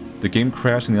 The game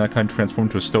crashed and the icon transformed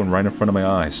into a stone right in front of my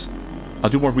eyes. I'll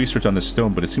do more research on this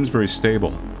stone, but it seems very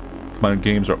stable. Modern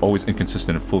games are always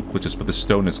inconsistent and full of glitches, but this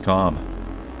stone is calm.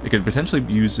 I could potentially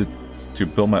use it to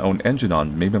build my own engine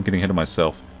on. Maybe I'm getting ahead of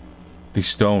myself. These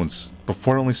stones.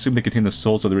 Before I only assumed they contain the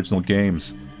souls of the original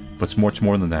games, but it's much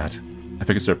more than that. I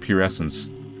think it's their pure essence.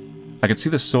 I can see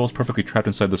the souls perfectly trapped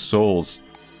inside the souls.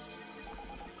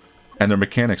 And their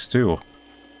mechanics too.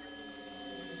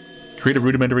 Create a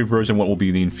rudimentary version of what will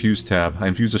be the Infuse tab. I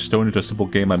infused a stone into a simple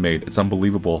game I made. It's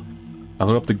unbelievable. I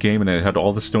loaded up the game and it had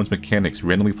all the stone's mechanics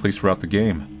randomly placed throughout the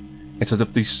game. It's as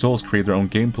if these souls create their own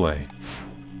gameplay.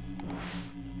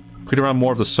 Create around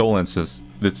more of the soul instances.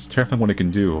 It's terrifying what it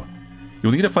can do.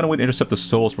 You'll need to find a way to intercept the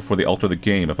souls before they alter the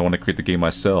game if I want to create the game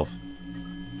myself.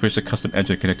 Finish a custom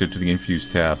engine connected to the Infuse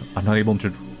tab. I'm not able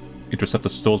to intercept the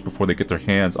souls before they get their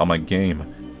hands on my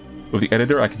game. With the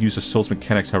editor, I can use the souls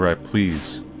mechanics however I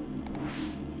please.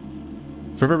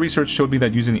 Further research showed me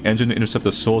that using the engine to intercept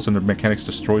the souls and their mechanics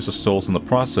destroys the souls in the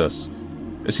process.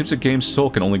 It seems the game's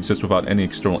soul can only exist without any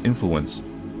external influence.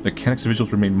 The mechanics and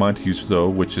visuals remain mine to use though,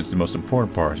 which is the most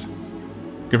important part.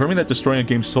 Confirming that destroying a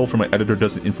game's soul from my editor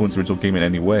doesn't influence the original game in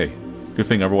any way. Good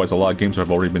thing, otherwise a lot of games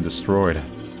have already been destroyed.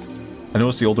 I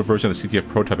noticed the older version of the CTF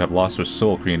prototype have lost their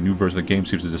soul, creating a new version of the game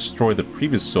seems to destroy the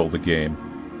previous soul of the game.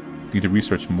 Need to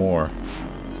research more.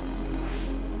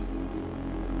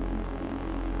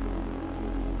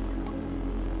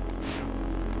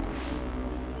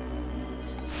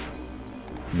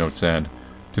 Notes end.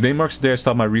 Today marks the day I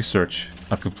stopped my research.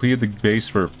 I've completed the base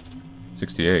for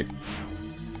 68.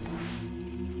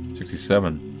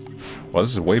 67. Wow,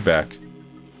 this is way back.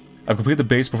 I've completed the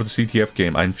base before the CTF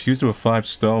game. I infused it with 5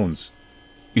 stones,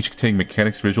 each containing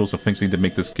mechanics, visuals, and things I need to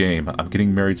make this game. I'm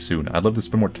getting married soon. I'd love to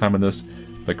spend more time on this,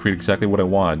 but I create exactly what I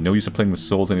want. No use of playing with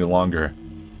souls any longer.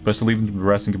 Best to leave them to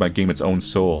progress and give my game its own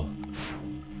soul.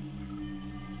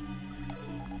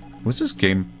 What's this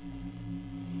game?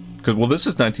 Cause, well, this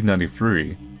is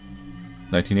 1993.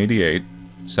 1988.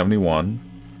 71.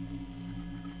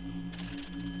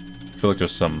 I feel like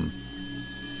there's some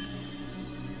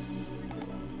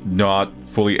not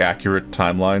fully accurate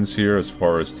timelines here as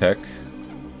far as tech.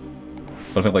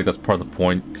 But I think like that's part of the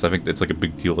point, because I think it's like a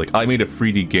big deal. Like, I made a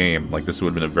 3D game. Like, this would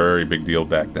have been a very big deal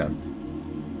back then.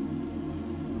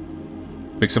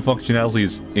 Some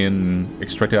functionalities in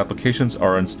extracted applications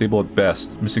are unstable at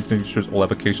best. Missing signatures, all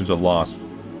applications are lost.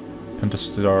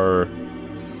 Pentastar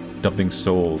dumping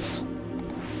souls.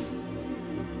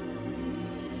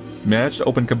 Manage to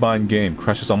open combined game.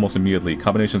 Crashes almost immediately.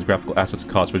 Combinations of graphical assets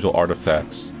cause visual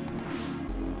artifacts.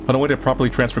 On a way to properly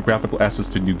transfer graphical assets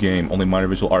to a new game, only minor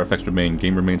visual artifacts remain.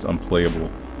 Game remains unplayable.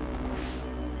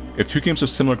 If 2 games with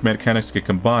similar mechanics get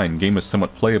combined, game is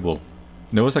somewhat playable.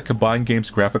 Notice that combined games'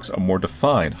 graphics are more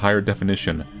defined, higher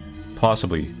definition.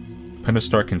 Possibly.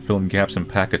 Pentastar can fill in gaps in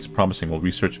packets, promising we'll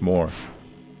research more.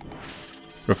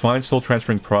 Refined soul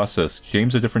transferring process.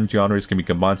 Games of different genres can be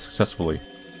combined successfully.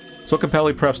 So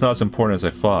compatibility perhaps not as important as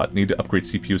I thought. Need to upgrade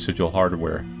CPU sigil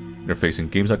hardware.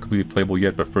 Interfacing. Games not completely playable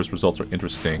yet, but first results are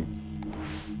interesting.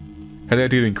 Had the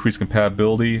idea to increase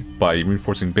compatibility by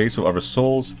reinforcing base with other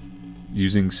souls.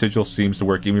 Using sigil seems to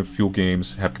work even if few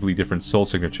games have completely different soul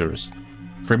signatures.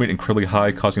 Frame rate incredibly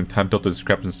high, causing time delta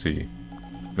discrepancy.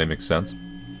 May make sense.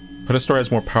 Pentastar has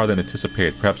more power than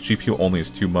anticipated. Perhaps GPU only is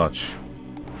too much.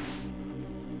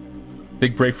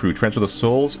 Big breakthrough. Transfer the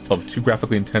souls of 2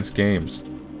 graphically intense games.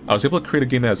 I was able to create a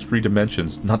game that has 3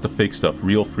 dimensions, not the fake stuff,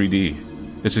 real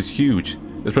 3D. This is huge.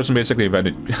 This person basically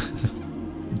invented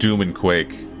Doom and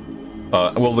Quake.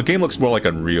 Well, the game looks more like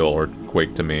Unreal or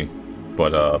Quake to me.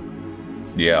 But,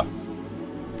 yeah.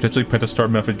 Potentially, Pentastar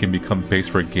method can become base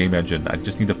for a game engine. I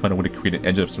just need to find a way to create an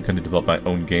engine of some kind to develop my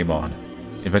own game on.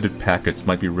 Invented packets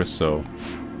might be risk so.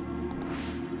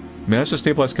 Managed to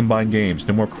stabilize combined games,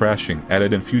 no more crashing.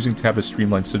 Added infusing tab to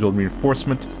streamline sigil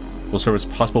reinforcement. Will serve as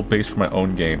possible base for my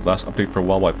own game. Last update for a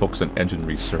while I focus on engine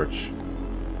research.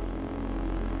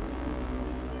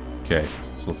 Okay,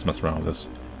 so let's mess around with this.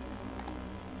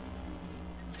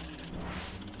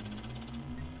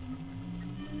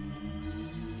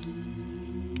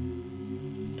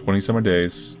 "20 summer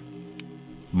days.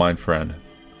 Mind friend."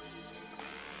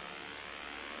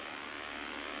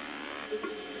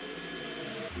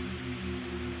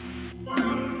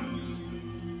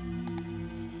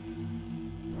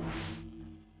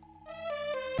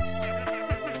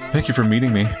 Thank you for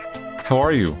meeting me. How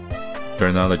are you?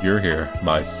 Better now that you're here,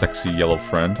 my sexy yellow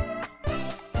friend.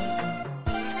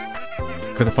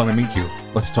 Good to finally meet you.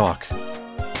 Let's talk.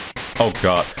 Oh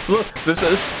god. Look, this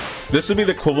would be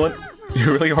the equivalent.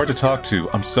 You're really hard to talk to.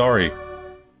 I'm sorry.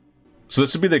 So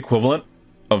this would be the equivalent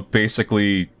of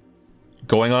basically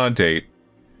going on a date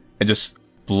and just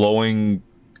blowing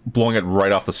it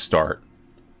right off the start.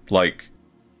 Like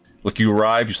you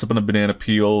arrive, you slip on a banana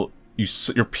peel,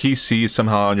 your PC is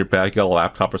somehow on your bag, you got a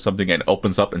laptop or something, and it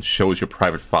opens up and shows your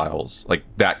private files. Like,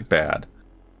 that bad.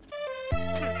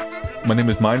 My name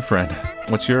is Mindfriend.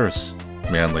 What's yours?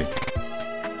 Manly.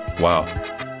 Wow.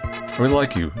 I really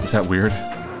like you. Is that weird?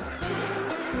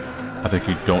 I think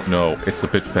you don't know. It's a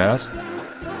bit fast?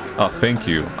 Oh, thank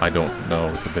you. I don't know.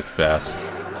 It's a bit fast.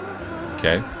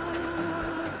 Okay.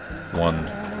 1.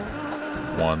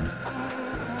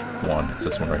 It's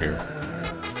this one right here.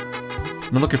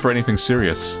 I'm not looking for anything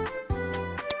serious.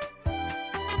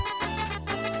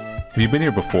 Have you been here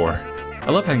before?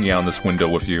 I love hanging out in this window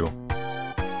with you.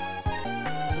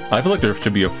 I feel like there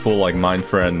should be a full, like,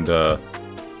 Mindfriend,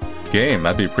 game.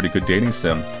 That'd be a pretty good dating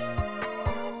sim.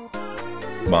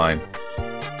 Mine.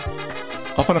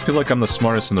 Often I feel like I'm the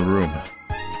smartest in the room.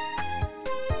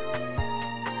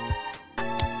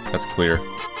 That's clear.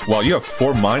 Wow, you have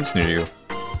 4 mines near you.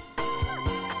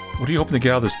 What are you hoping to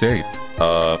get out of this date?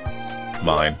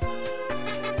 Mine.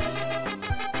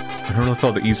 I never really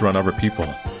felt to ease around other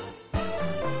people.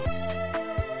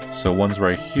 So one's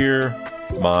right here.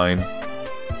 Mine.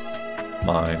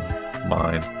 Mine.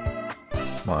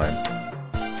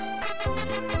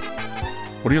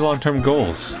 What are your long-term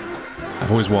goals?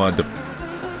 I've always wanted to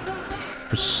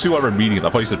pursue other mediums. I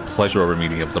thought you said pleasure over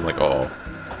mediums. I'm like, oh.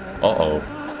 Uh-oh.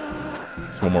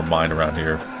 There's one more mine around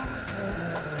here.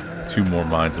 2 more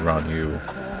mines around you.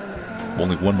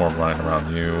 Only 1 more mine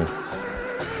around you.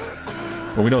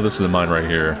 Well, we know this is a mine right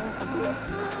here.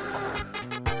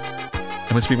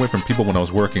 I must be away from people when I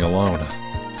was working alone.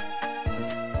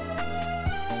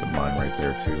 There's a mine right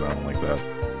there, too. I don't like that.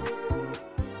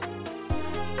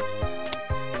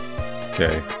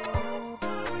 Okay.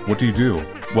 What do you do?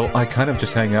 Well, I kind of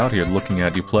just hang out here looking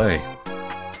at you play.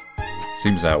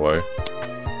 Seems that way.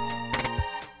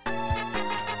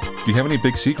 Do you have any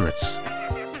big secrets?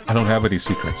 I don't have any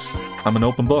secrets. I'm an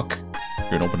open book.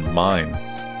 You're an open mine.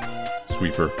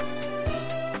 Sweeper.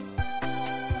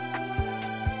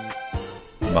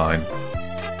 Mine.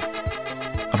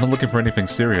 I'm not looking for anything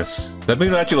serious. That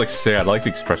made me actually like sad. I like the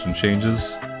expression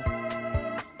changes.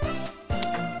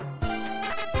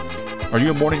 Are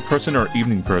you a morning person or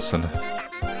evening person?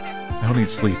 I don't need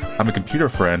sleep. I'm a computer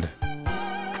friend.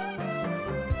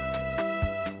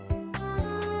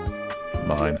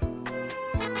 Mine.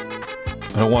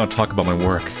 I don't want to talk about my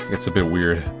work. It's a bit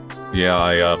weird. Yeah,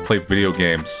 I play video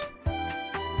games.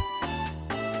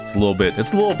 It's a little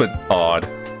bit odd.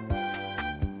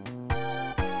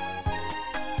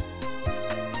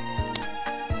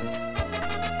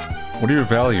 What are your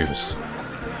values?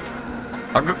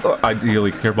 I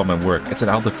ideally care about my work. It's an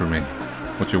outlet for me.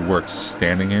 What's your work?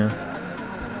 Standing here?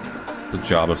 It's a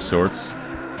job of sorts.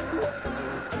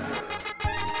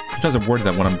 Sometimes I'm worried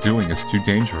that what I'm doing is too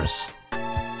dangerous.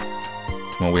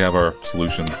 Well, we have our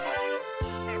solution.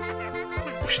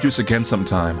 We should do this again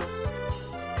sometime.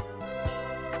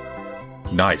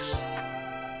 Nice.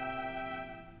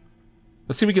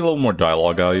 Let's see if we get a little more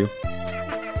dialogue out of you.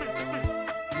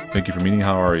 Thank you for meeting.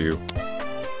 How are you?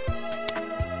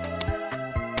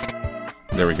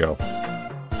 There we go.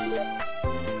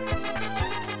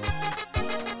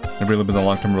 Never lived in a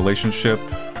long-term relationship.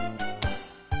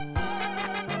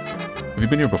 Have you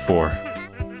been here before?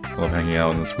 I love hanging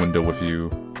out in this window with you.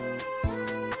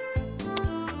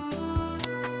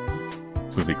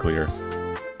 Completely clear.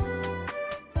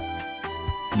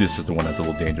 This is the one that's a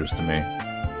little dangerous to me.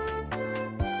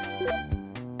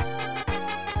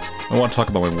 I want to talk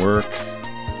about my work.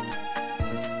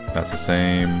 That's the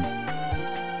same.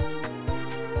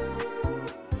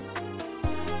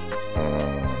 I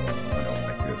don't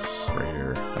like this right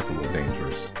here. That's a little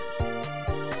dangerous.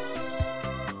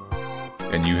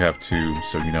 And you have two,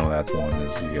 so you know that one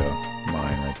is the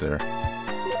mine right there.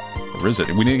 Or is it?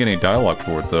 We didn't get any dialogue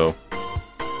for it, though.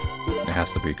 It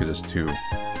has to be, because it's two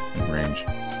in range.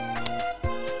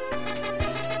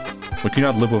 What can you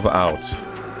not live without?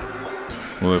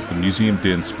 Well, if the museum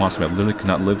didn't sponsor me, I literally could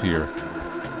not live here.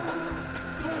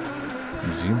 The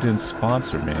museum didn't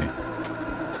sponsor me.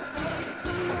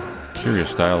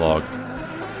 Curious dialogue.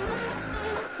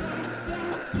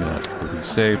 You know that's completely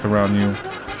safe around you.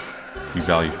 You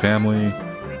value family.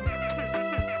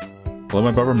 Hello,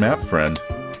 my brother Map Friend.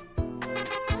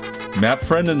 Map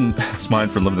Friend and Smine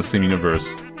Friend live in the same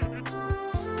universe.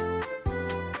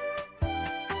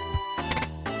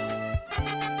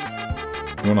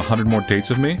 You want 100 more dates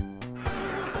with me?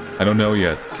 I don't know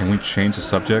yet. Can we change the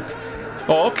subject?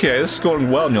 Oh, okay, this is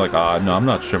going well. And you're like, no, I'm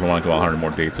not sure if I want to go 100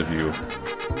 more dates with you.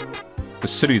 The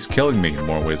city's killing me in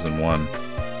more ways than one.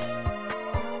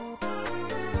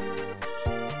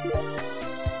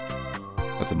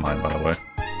 That's a mine, by the way.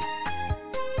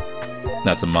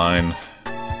 That's a mine.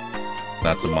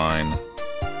 That's a mine.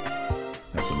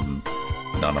 That's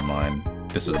not a mine.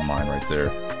 This is a mine right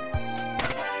there.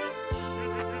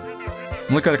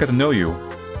 I'm glad I got to know you.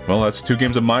 Well, that's 2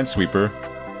 games of Minesweeper.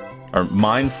 Or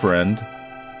Mine Friend.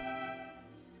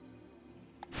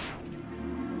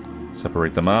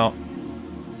 Separate them out.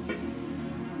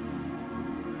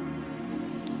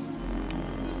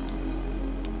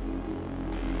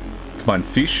 Combine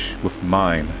fish with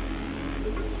mine.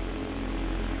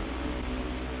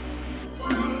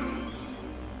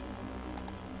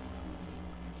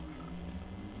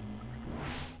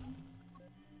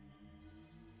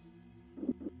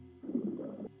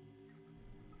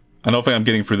 I don't think I'm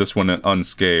getting through this one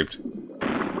unscathed.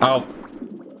 Ow!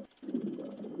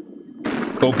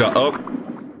 Oh god, oh!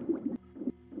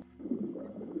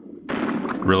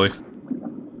 Really?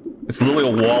 It's literally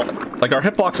a wall. Like, our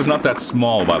hitbox is not that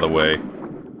small, by the way.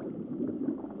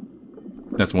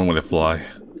 That's one way to fly.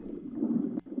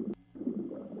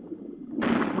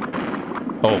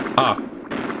 Oh, ah!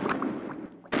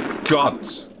 God!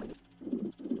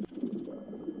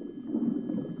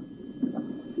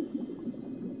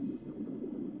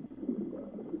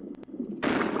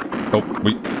 Oh,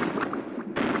 wait.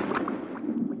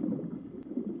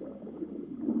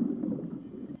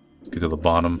 Get to the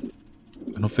bottom.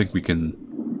 I don't think we can...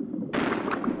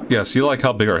 Yeah, see like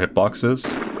how big our hitbox is?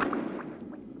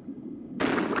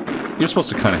 You're supposed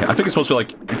to kind of... I think it's supposed to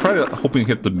like... You're probably hoping to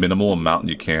hit the minimal amount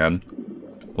you can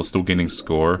while still gaining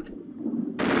score.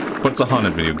 But it's a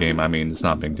haunted video game, I mean, it's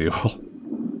not a big deal.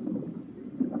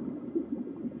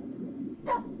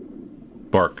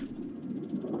 Bark.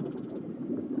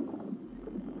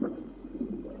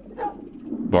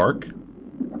 Bark.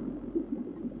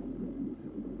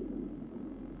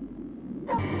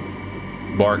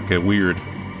 Bark, get weird.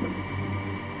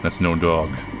 That's no dog.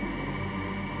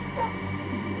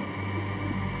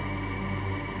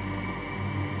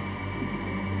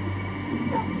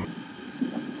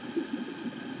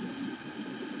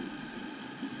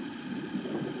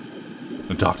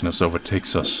 The darkness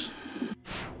overtakes us.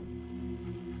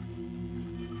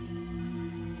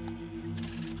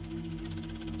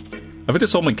 I think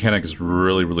this whole mechanic is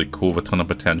really, really cool with a ton of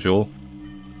potential.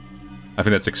 I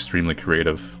think that's extremely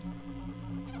creative.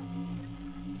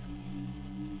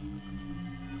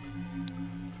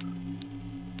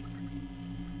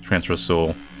 Transfer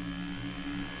soul.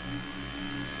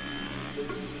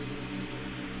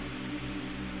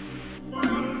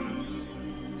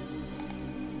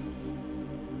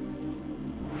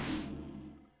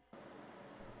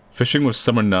 Fishing with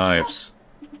summer knives.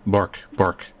 Bark,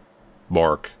 bark,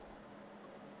 bark.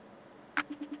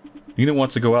 Nina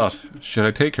wants to go out. Should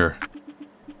I take her?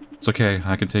 It's okay,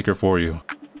 I can take her for you.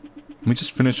 Let me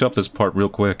just finish up this part real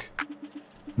quick.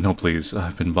 No, please,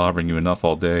 I've been bothering you enough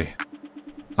all day.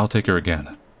 I'll take her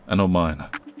again. I don't mind.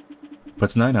 But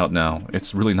it's night out now.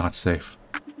 It's really not safe.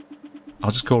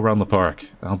 I'll just go around the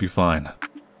park. I'll be fine.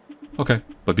 Okay,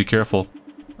 but be careful.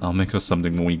 I'll make us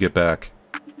something when we get back.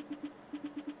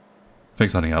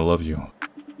 Thanks, honey. I love you.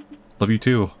 Love you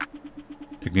too.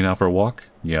 Taking me out for a walk?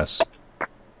 Yes.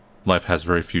 Life has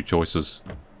very few choices.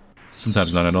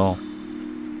 Sometimes none at all.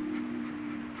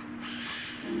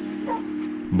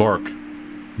 Bark.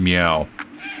 Meow.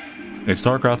 It's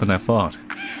darker out than I thought.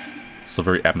 Still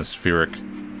very atmospheric.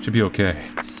 Should be okay.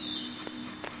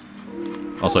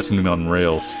 Also, I seen it on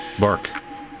rails. Bark.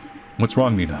 What's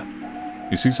wrong, Nina?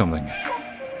 You see something?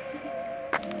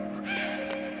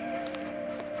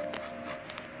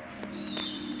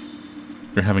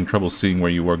 You're having trouble seeing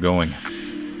where you are going.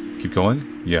 Keep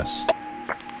going? Yes.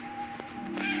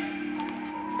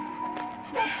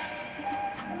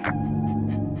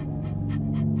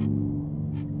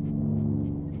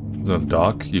 The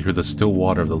dock, you hear the still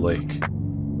water of the lake.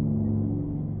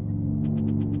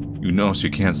 You notice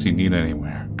you can't see Nina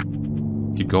anywhere.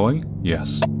 Keep going?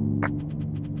 Yes.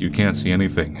 You can't see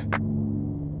anything.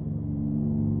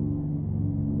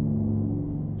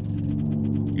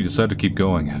 You decide to keep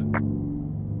going.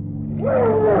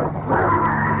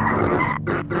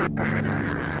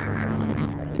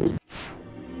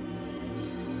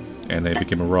 And they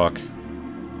became a rock.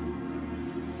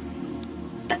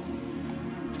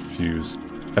 Fuse.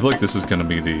 I feel like this is gonna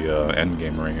be the end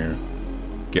game right here.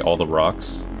 Get all the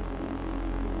rocks.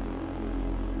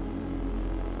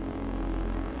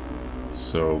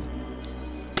 So,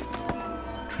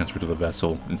 transfer to the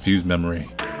vessel. Infuse memory.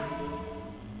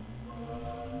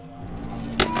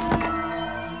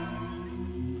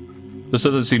 This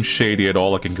doesn't seem shady at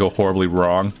all. It can go horribly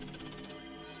wrong.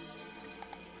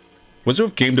 What's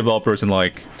with game developers and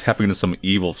like tapping into some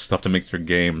evil stuff to make their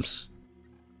games?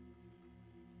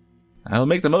 I'll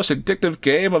make the most addictive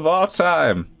game of all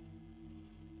time.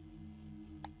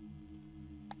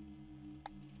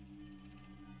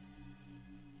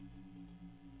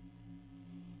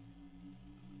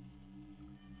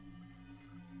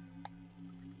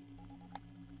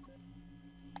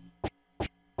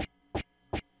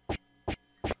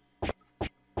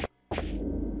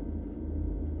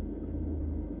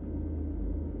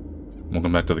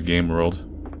 Welcome back to the game world.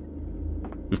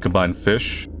 We've combined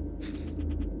fish,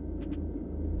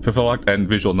 5th and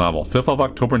visual novel. 5th of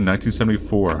October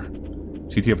 1974.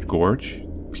 CTF Gorge,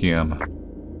 PM.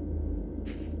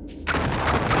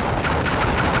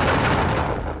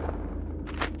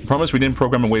 The problem is we didn't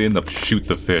program a way in to shoot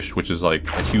the fish, which is like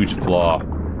a huge flaw.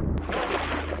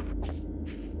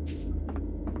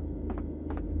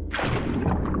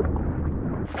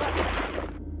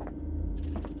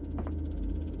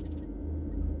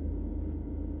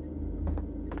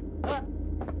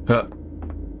 Huh.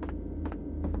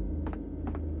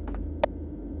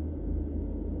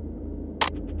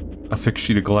 A thick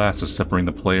sheet of glass is separating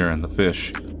the player and the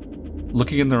fish.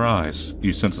 Looking in their eyes,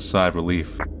 you sense a sigh of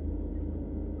relief.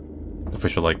 The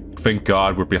fish are like, thank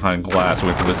God we're behind glass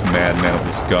waiting for this madman with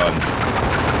his gun.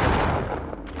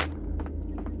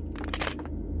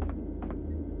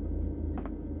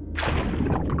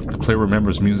 The player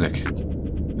remembers music.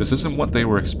 This isn't what they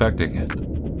were expecting.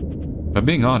 But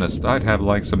being honest, I'd have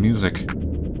liked some music.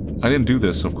 I didn't do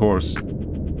this, of course.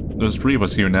 There's 3 of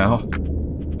us here now.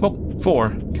 Well,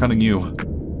 4, counting you.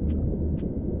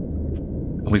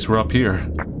 At least we're up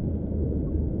here.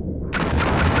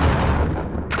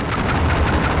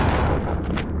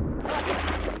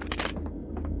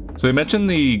 So they mentioned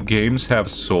the games have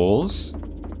souls.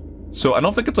 So I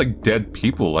don't think it's like dead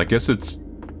people. I guess it's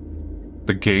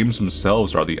the games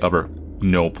themselves are the other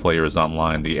no players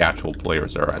online. The actual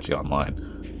players that are actually online.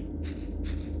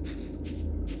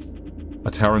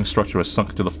 A towering structure has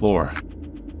sunk to the floor.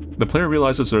 The player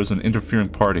realizes there is an interfering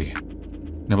party.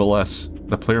 Nevertheless,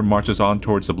 the player marches on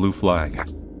towards the blue flag.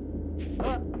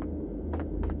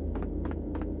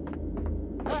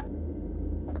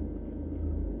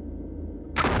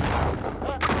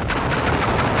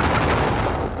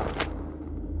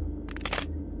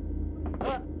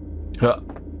 Huh.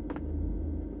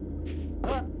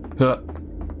 Huh.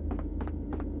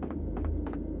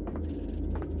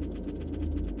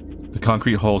 The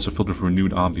concrete halls are filled with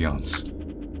renewed ambiance.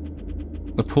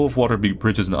 The pool of water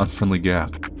bridges an unfriendly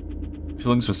gap.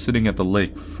 Feelings of sitting at the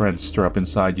lake with friends stir up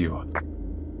inside you.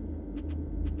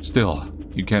 Still,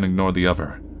 you can't ignore the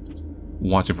other,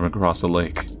 watching from across the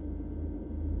lake.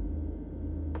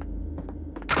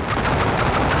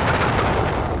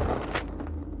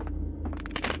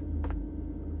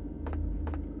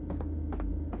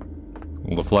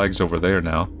 Well, the flag's over there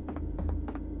now.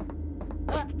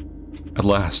 At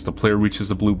last, the player reaches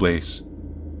the blue base.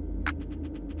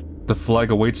 The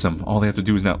flag awaits them. All they have to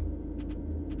do is now...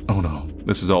 Oh no,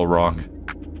 this is all wrong.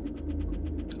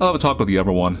 I'll have a talk with the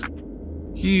other one.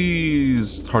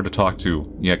 He's hard to talk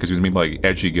to. Yeah, because he was made by an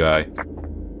edgy guy.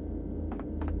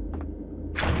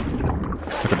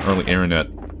 It's like an early internet.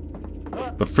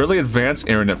 But fairly advanced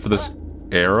internet for this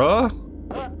era?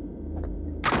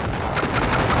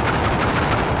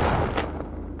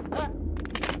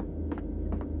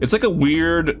 It's like a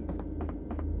weird...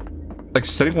 Like,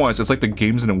 setting-wise, it's like the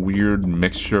game's in a weird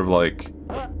mixture of, like...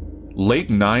 late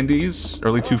 90s,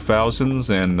 early 2000s,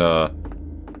 and,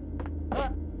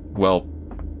 well...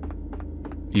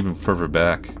 even further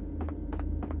back.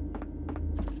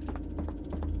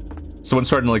 Someone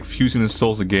started, like, fusing the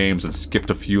souls of games and skipped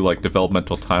a few, like,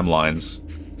 developmental timelines.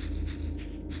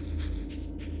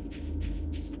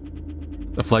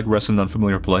 The flag rests in an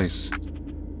unfamiliar place.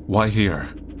 Why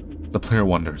here? The player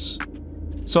wonders.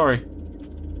 Sorry.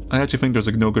 I actually think there's,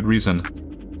 like, no good reason.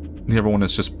 The other one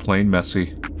is just plain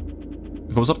messy.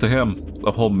 If it was up to him,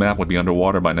 the whole map would be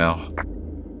underwater by now.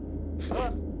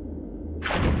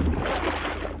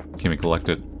 Can't be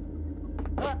collected.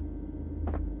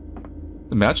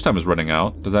 The match time is running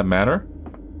out. Does that matter?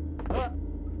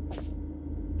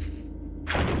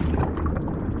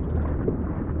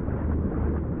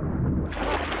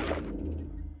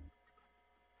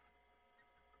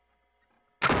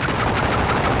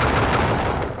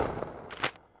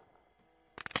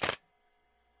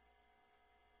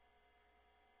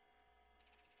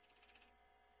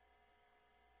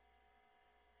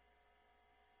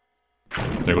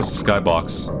 There goes the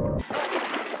skybox.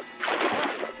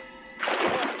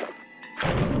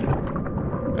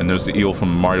 And there's the eel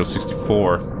from Mario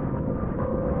 64.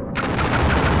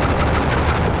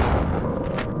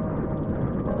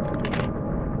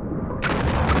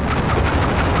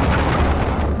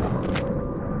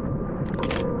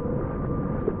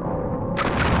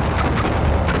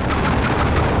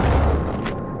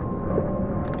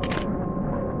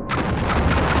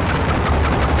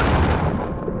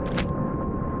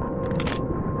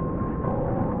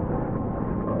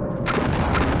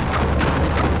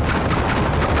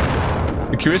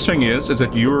 The curious thing is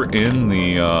that you were in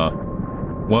the,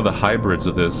 one of the hybrids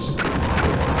of this,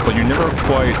 but you never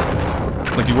quite,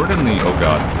 like, you weren't in the, oh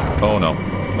god, oh no,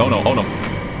 oh no, oh no.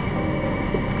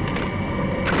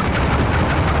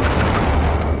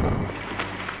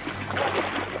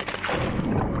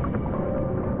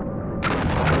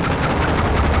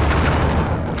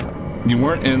 You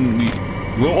weren't in the,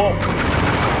 whoa, whoa.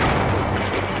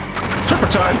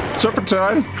 Serpentine,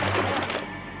 serpentine.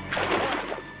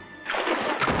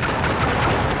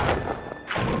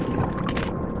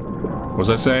 What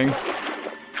was I saying?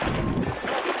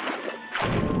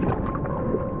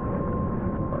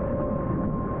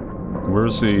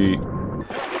 Where's the...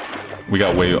 We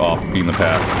got way off being the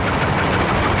path.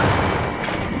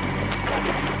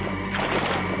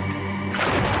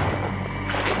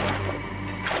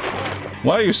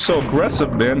 Why are you so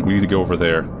aggressive, man? We need to go over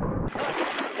there.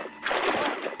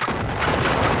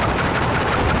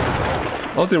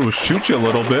 All they did was shoot you a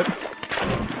little bit.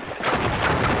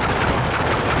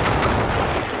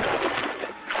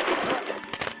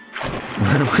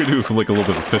 We're gonna do like a little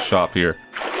bit of a fish shop here.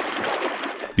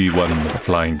 Be one with the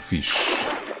flying fish.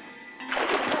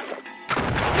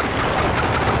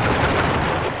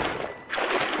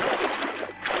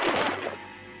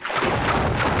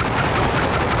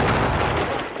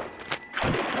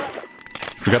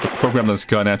 Forgot the program this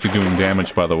gun actually doing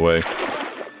damage, by the way.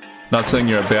 Not saying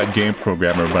you're a bad game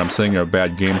programmer, but I'm saying you're a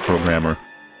bad game programmer.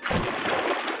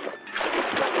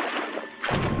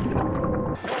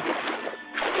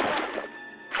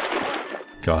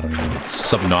 God, I'm in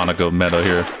Subnautica meta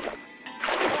here.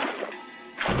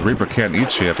 The Reaper can't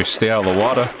eat you if you stay out of the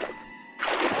water.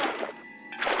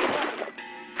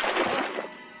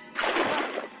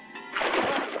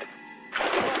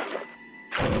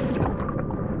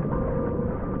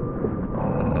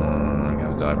 I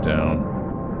gotta dive down.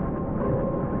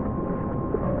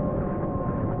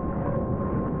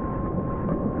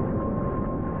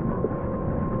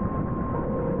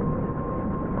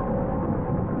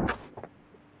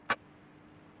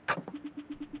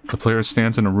 The player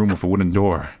stands in a room with a wooden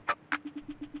door.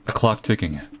 A clock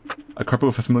ticking. A carpet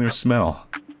with a familiar smell.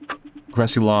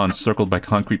 Grassy lawns circled by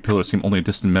concrete pillars seem only a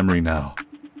distant memory now.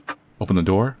 Open the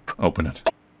door, open it.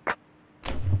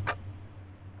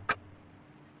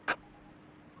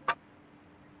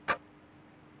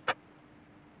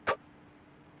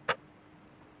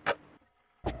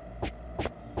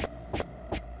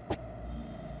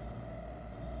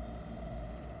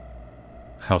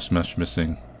 House mesh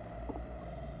missing.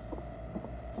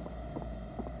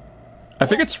 I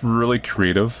think it's really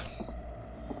creative.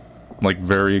 Like,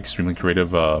 very extremely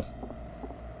creative. I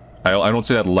don't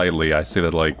say that lightly. I say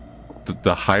that, like,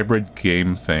 the hybrid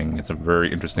game thing is a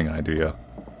very interesting idea.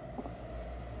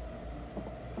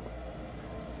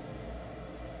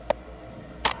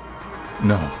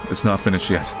 No, it's not finished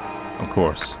yet. Of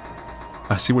course.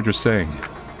 I see what you're saying.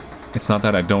 It's not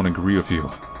that I don't agree with you.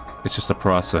 It's just a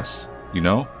process, you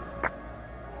know?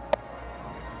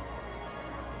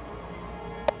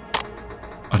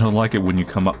 I don't like it when you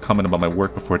comment about my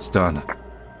work before it's done.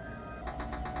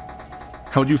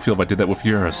 How would you feel if I did that with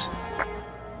yours?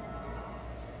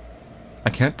 I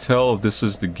can't tell if this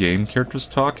is the game characters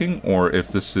talking, or if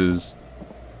this is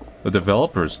the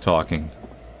developers talking.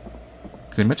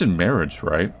 Because they mentioned marriage,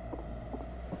 right?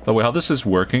 By the way, how this is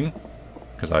working,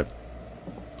 because I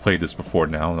played this before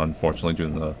now, and unfortunately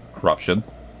due to the corruption,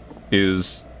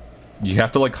 is you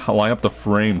have to, like, line up the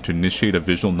frame to initiate a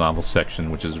visual novel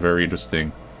section, which is very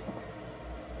interesting.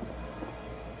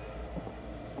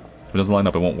 If it doesn't line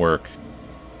up, it won't work.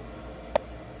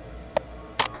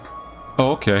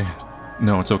 Oh, okay.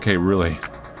 No, it's okay, really.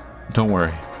 Don't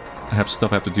worry. I have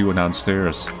stuff I have to do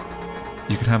downstairs.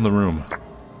 You can have the room.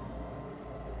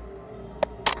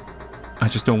 I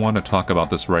just don't want to talk about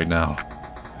this right now.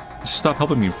 Just stop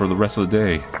helping me for the rest of the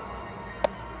day.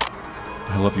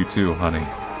 I love you too, honey.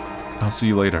 I'll see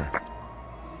you later.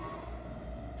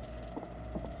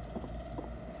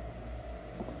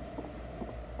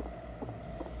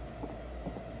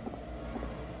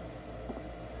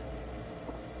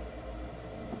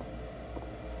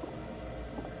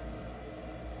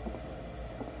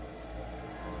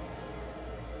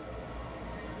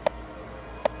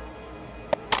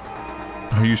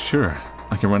 Are you sure?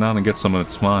 I can run out and get some and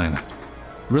it's fine.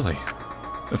 Really?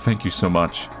 Thank you so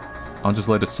much. I'll just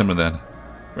let it simmer then.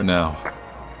 For now.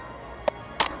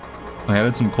 I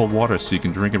added some cold water so you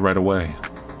can drink it right away.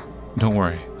 Don't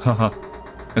worry. Haha.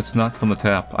 It's not from the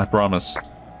tap, I promise.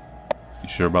 You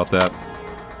sure about that?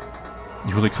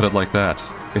 You really cut it like that.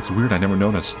 It's weird, I never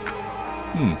noticed.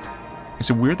 Is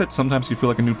it weird that sometimes you feel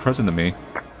like a new present to me?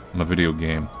 I'm a video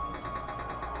game.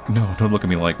 No, don't look at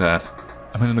me like that.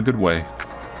 I mean in a good way.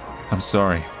 I'm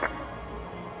sorry.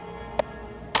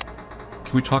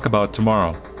 Can we talk about it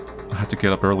tomorrow? I have to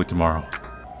get up early tomorrow.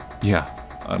 Yeah,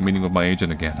 I'm meeting with my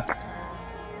agent again.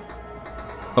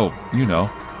 Oh, you know.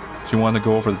 She wanted to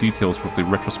go over the details with the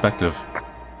retrospective.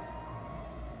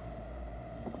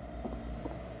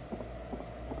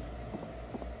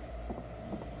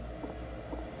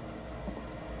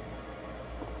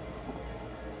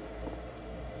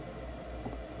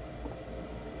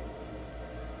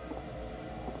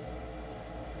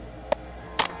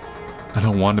 I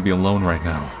don't want to be alone right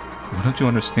now. Why don't you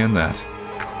understand that?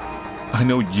 I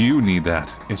know you need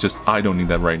that. It's just I don't need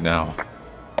that right now.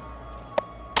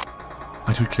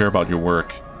 I do care about your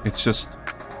work. It's just...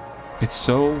 it's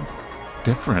so...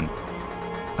 different.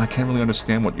 I can't really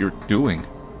understand what you're doing.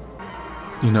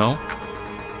 You know?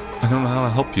 I don't know how to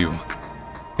help you.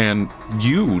 And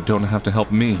you don't have to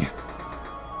help me.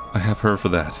 I have her for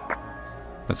that.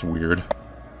 That's weird.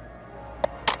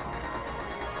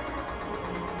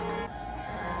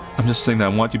 I'm just saying that I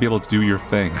want you to be able to do your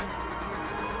thing.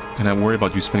 And I worry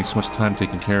about you spending so much time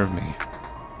taking care of me.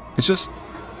 It's just...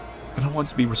 I don't want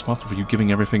to be responsible for you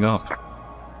giving everything up.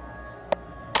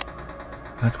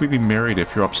 How can we be married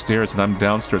if you're upstairs and I'm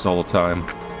downstairs all the time?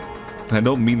 And I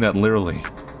don't mean that literally.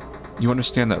 You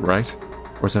understand that, right?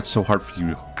 Or is that so hard for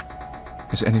you?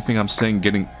 Is anything I'm saying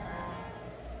getting...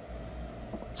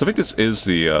 So I think this is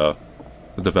the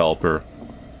developer.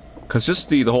 Because just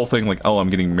the whole thing, like, oh, I'm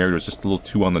getting married was just a little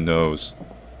too on the nose.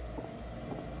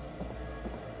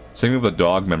 Same with the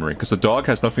dog memory, because the dog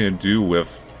has nothing to do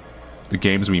with the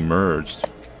games we merged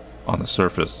on the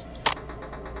surface.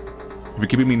 If you're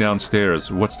keeping me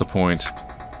downstairs, what's the point?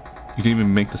 You didn't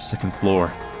even make the second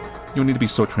floor. You don't need to be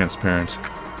so transparent.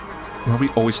 Why are we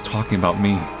always talking about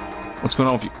me? What's going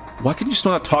on with you? Why can you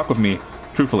still not talk with me?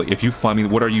 Truthfully, if you find me,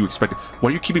 what are you expecting? Why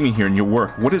are you keeping me here in your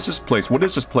work? What is this place? What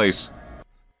is this place?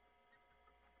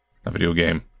 A video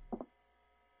game.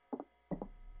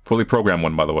 Poorly programmed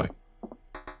one, by the way.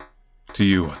 To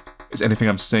you, is anything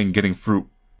I'm saying getting fruit?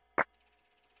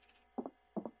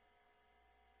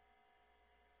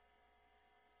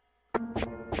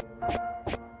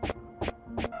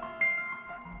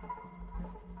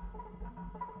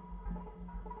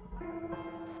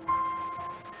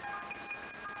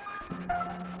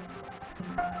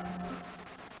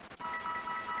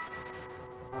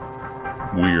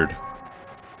 Weird.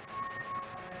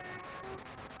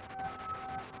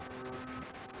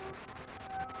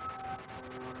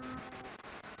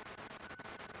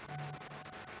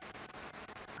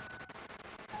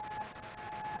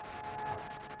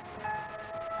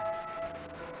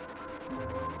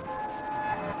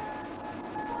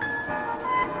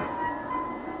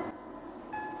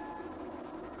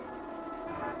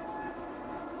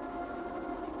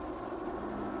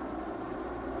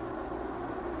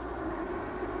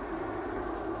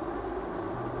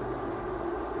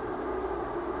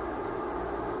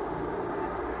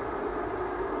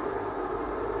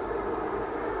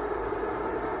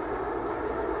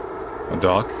 A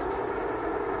dock.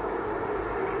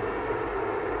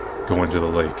 Go into the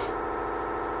lake.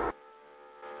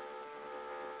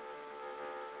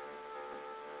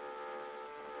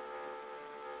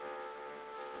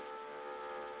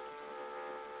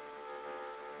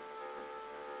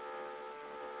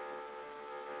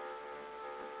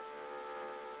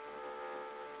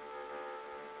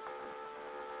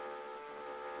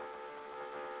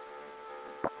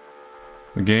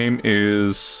 The game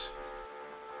is...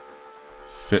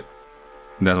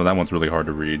 That one's really hard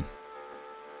to read.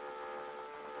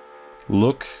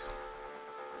 Look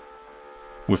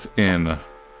within.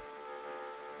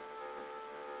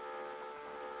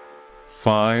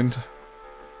 Find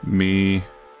me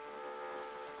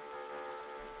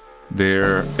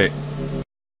there. I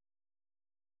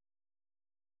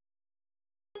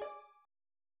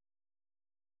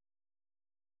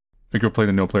think you're playing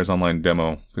the No Players Online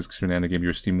demo. Please consider adding the game to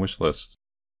your Steam wishlist.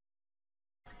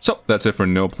 So, that's it for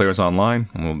No Players Online,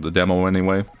 well, the demo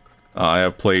anyway. I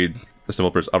have played this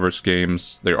developer's other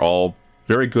games. They're all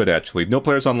very good, actually. No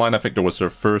Players Online, I think that was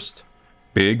their first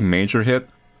big, major hit.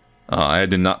 I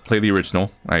did not play the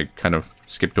original. I kind of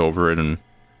skipped over it, and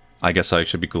I guess I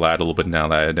should be glad a little bit now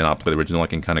that I did not play the original. I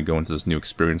can kind of go into this new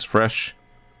experience fresh.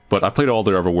 But I played all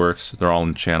their other works. They're all on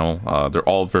the channel. They're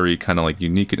all very kind of like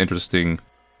unique and interesting.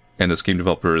 And this game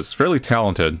developer is fairly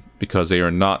talented because they are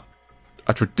not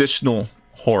a traditional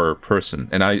horror person,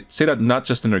 and I say that not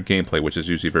just in their gameplay, which is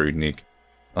usually very unique,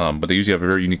 but they usually have a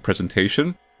very unique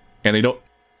presentation, and they don't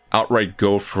outright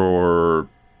go for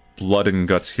blood and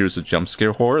guts, here's a jump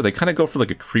scare horror. They kind of go for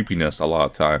like a creepiness a lot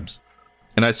of times,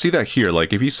 and I see that here.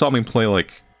 Like if you saw me play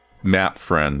like Map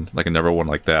Friend, like another one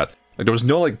like that, like there was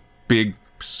no like big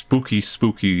spooky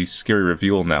scary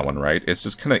reveal in that one, right? It's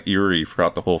just kind of eerie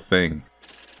throughout the whole thing,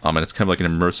 and it's kind of like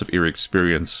an immersive eerie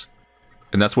experience.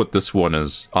 And that's what this one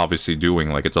is obviously doing.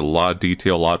 Like, it's a lot of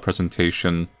detail, a lot of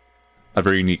presentation, a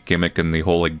very unique gimmick in the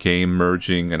whole, like, game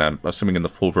merging, and I'm assuming in the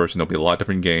full version there'll be a lot of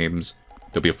different games,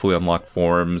 there'll be a fully unlocked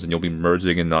forums, and you'll be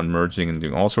merging and unmerging and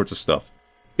doing all sorts of stuff.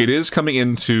 It is coming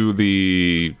into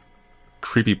the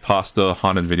creepypasta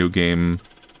haunted video game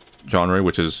genre,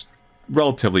 which is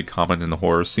relatively common in the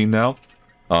horror scene now.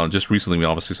 Just recently we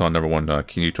obviously saw another one,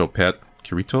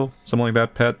 Kirito? Something like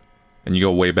that, Pet? And you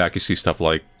go way back, you see stuff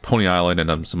like Pony Island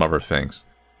and some other things.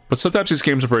 But sometimes these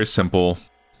games are very simple.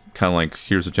 Kind of like,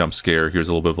 here's a jump scare, here's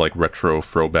a little bit of like retro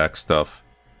throwback stuff.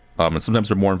 And sometimes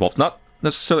they're more involved. Not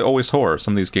necessarily always horror.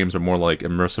 Some of these games are more like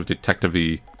immersive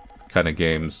detective-y kind of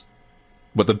games.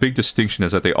 But the big distinction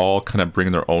is that they all kind of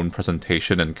bring their own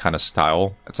presentation and kind of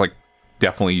style. It's like,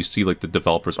 definitely you see like the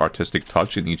developer's artistic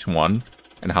touch in each one.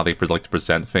 And how they like to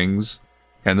present things.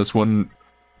 And this one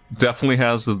definitely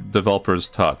has the developer's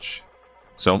touch.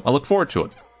 So, I look forward to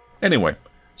it. Anyway,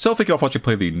 so thank you all for watching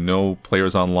play the No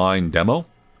Players Online demo.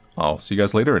 I'll see you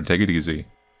guys later and take it easy.